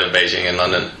probably ahead of Beijing and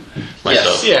London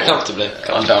myself. Yes. Yeah, comfortably.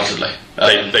 Undoubtedly.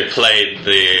 They played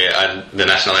the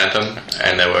national anthem,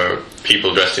 and there were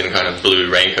people dressed in kind of blue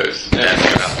raincoats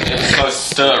dancing around. It's so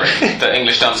stirring that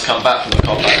English dance come back from the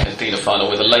Copa Argentina final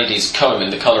with a lady's comb in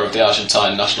the colour of the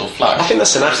Argentine national flag. I think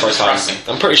that's an Afro time.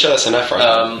 I'm pretty sure that's an Afro.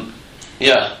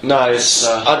 Yeah. No, it's.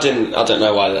 I don't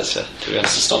know why that's to be It's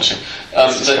honest. astonishing.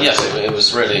 But yes, it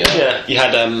was really Yeah, you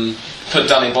had put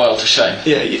Danny Boyle to shame.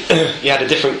 Yeah, you had a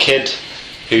different kid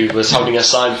who was holding a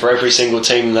sign for every single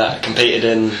team that competed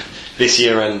in this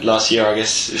year and last year, I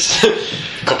guess, is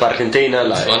Copa Argentina.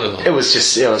 Like, wonderful. it was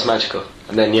just, it was magical.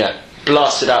 And then,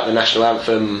 blasted out the national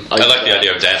anthem. I like the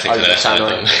idea of dancing to the national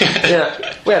anthem.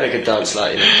 Yeah, we had a good dance,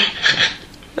 like,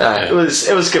 it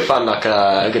was good fun, like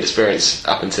a good experience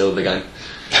up until the game.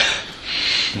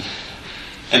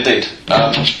 Indeed.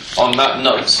 On that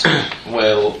note,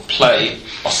 we'll play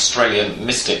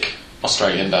Mystic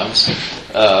Australian bands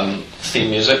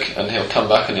theme music, and he'll come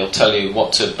back and he'll tell you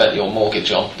what to bet your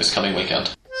mortgage on this coming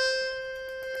weekend.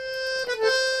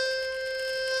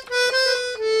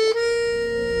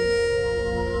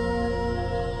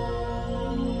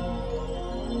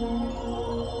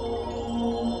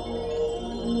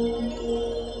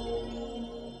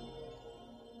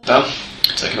 Dan,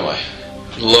 take it away.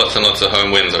 Lots and lots of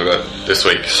home wins I've got this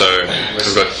week. So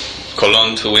we've got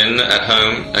Colón to win at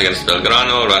home against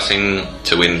Belgrano, Racing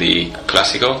to win the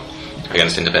Clásico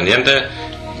against Independiente,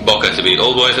 Boca to beat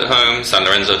Old Boys at home, San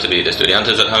Lorenzo to beat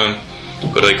Estudiantes at home,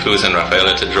 Godoy Cruz and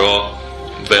Rafaela to draw,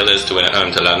 Vélez to win at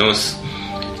home to Lanús.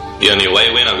 The only away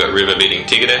win, I've got River beating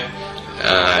Tigre,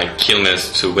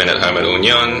 Quilmes to win at home at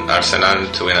Unión,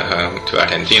 Arsenal to win at home to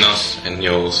Argentinos, and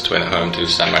Newell's to win at home to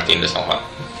San Martín de San Juan.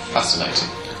 Fascinating.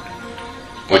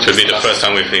 Which would be the first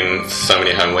time we've seen so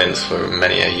many home wins for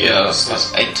many a year. Yeah,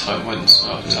 that's 8 home wins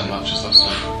out of 10 matches. That's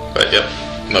But yep,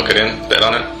 lock it in, bet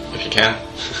on it if you can.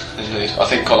 indeed. I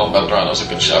think Colón Belgrano is a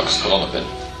good shout because Colón have been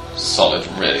solid,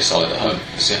 really solid at home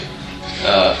this year.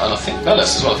 And I think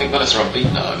Vélez as well. I think Vélez are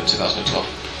unbeaten at home in 2012.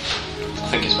 I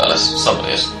think it's Vélez.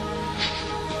 Somebody is.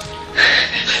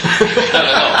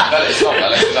 No, it's not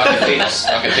Vélez.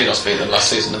 Argentinos beat them last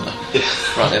season, didn't they?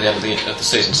 Right near the end of the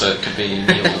season, so it could be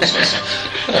Newell's.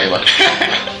 Anyway.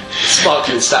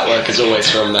 Sparkling stat work as always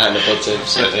from the Hand of Pod team.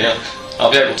 Absolutely, yeah.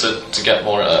 I'll be able to get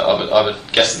more. I would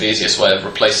guess the easiest way of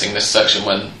replacing this section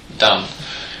when Dan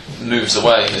moves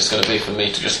away is going to be for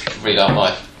me to just read out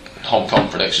my Hong Kong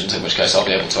predictions, in which case I'll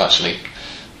be able to actually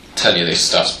tell you these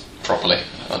stats properly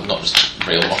and not just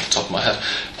reel them off the top of my head.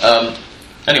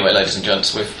 Anyway, ladies and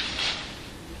gents,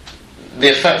 the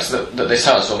effect that this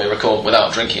has when we record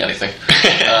without drinking anything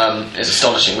is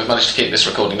astonishing. We've managed to keep this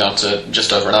recording down to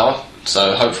just over an hour,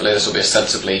 so hopefully this will be a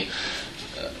sensibly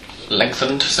lengthed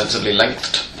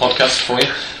podcast for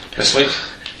you this week.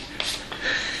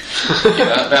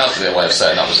 That's the way of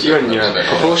saying that was. You're in your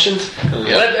proportioned.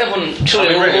 Yeah. Well, everyone,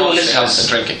 surely really all the honestly has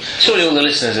listeners, been drinking. surely all the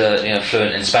listeners are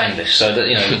fluent in Spanglish, so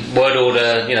that word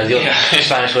order, the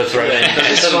Spanish word thrown in. It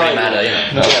doesn't really matter,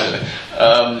 No,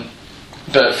 absolutely.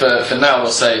 But for now,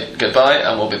 we'll say goodbye,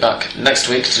 and we'll be back next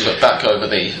week to look back over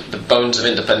the bones of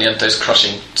Independiente's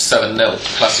crushing 7-0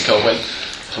 Clásico win.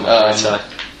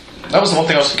 That was the one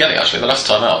thing I was forgetting, actually. The last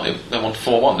time out, they won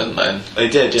 4-1, didn't they? And They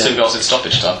did, yeah. 2 goals in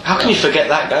stoppage time. How can you forget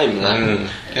that game, though?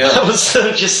 Yeah. That was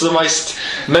just the most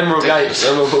memorable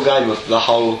game of the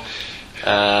whole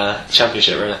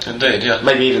championship, really. Indeed, yeah.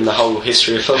 Maybe even the whole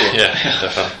history of football. Yeah,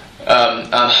 definitely.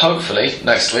 And hopefully,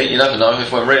 next week, you never know,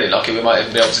 if we're really lucky, we might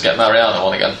even be able to get Mariano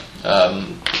on again.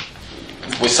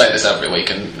 We say this every week,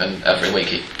 and every week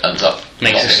he ends up Makes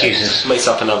not being excuses. Makes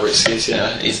up another excuse, able-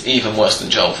 yeah. Yeah, he's even worse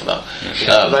than Joel for that.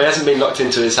 But he hasn't been locked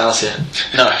into his house yet.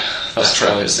 No, that's true.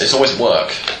 It's always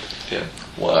work. Yeah.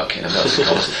 Work, in inverted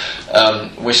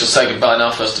commas. We shall say goodbye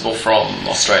now, first of all, from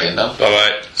Australian Dan. Bye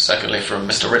bye. Secondly, from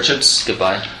Mr. Richards.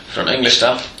 Goodbye. From English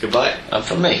Dan. Goodbye. And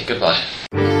from me, goodbye.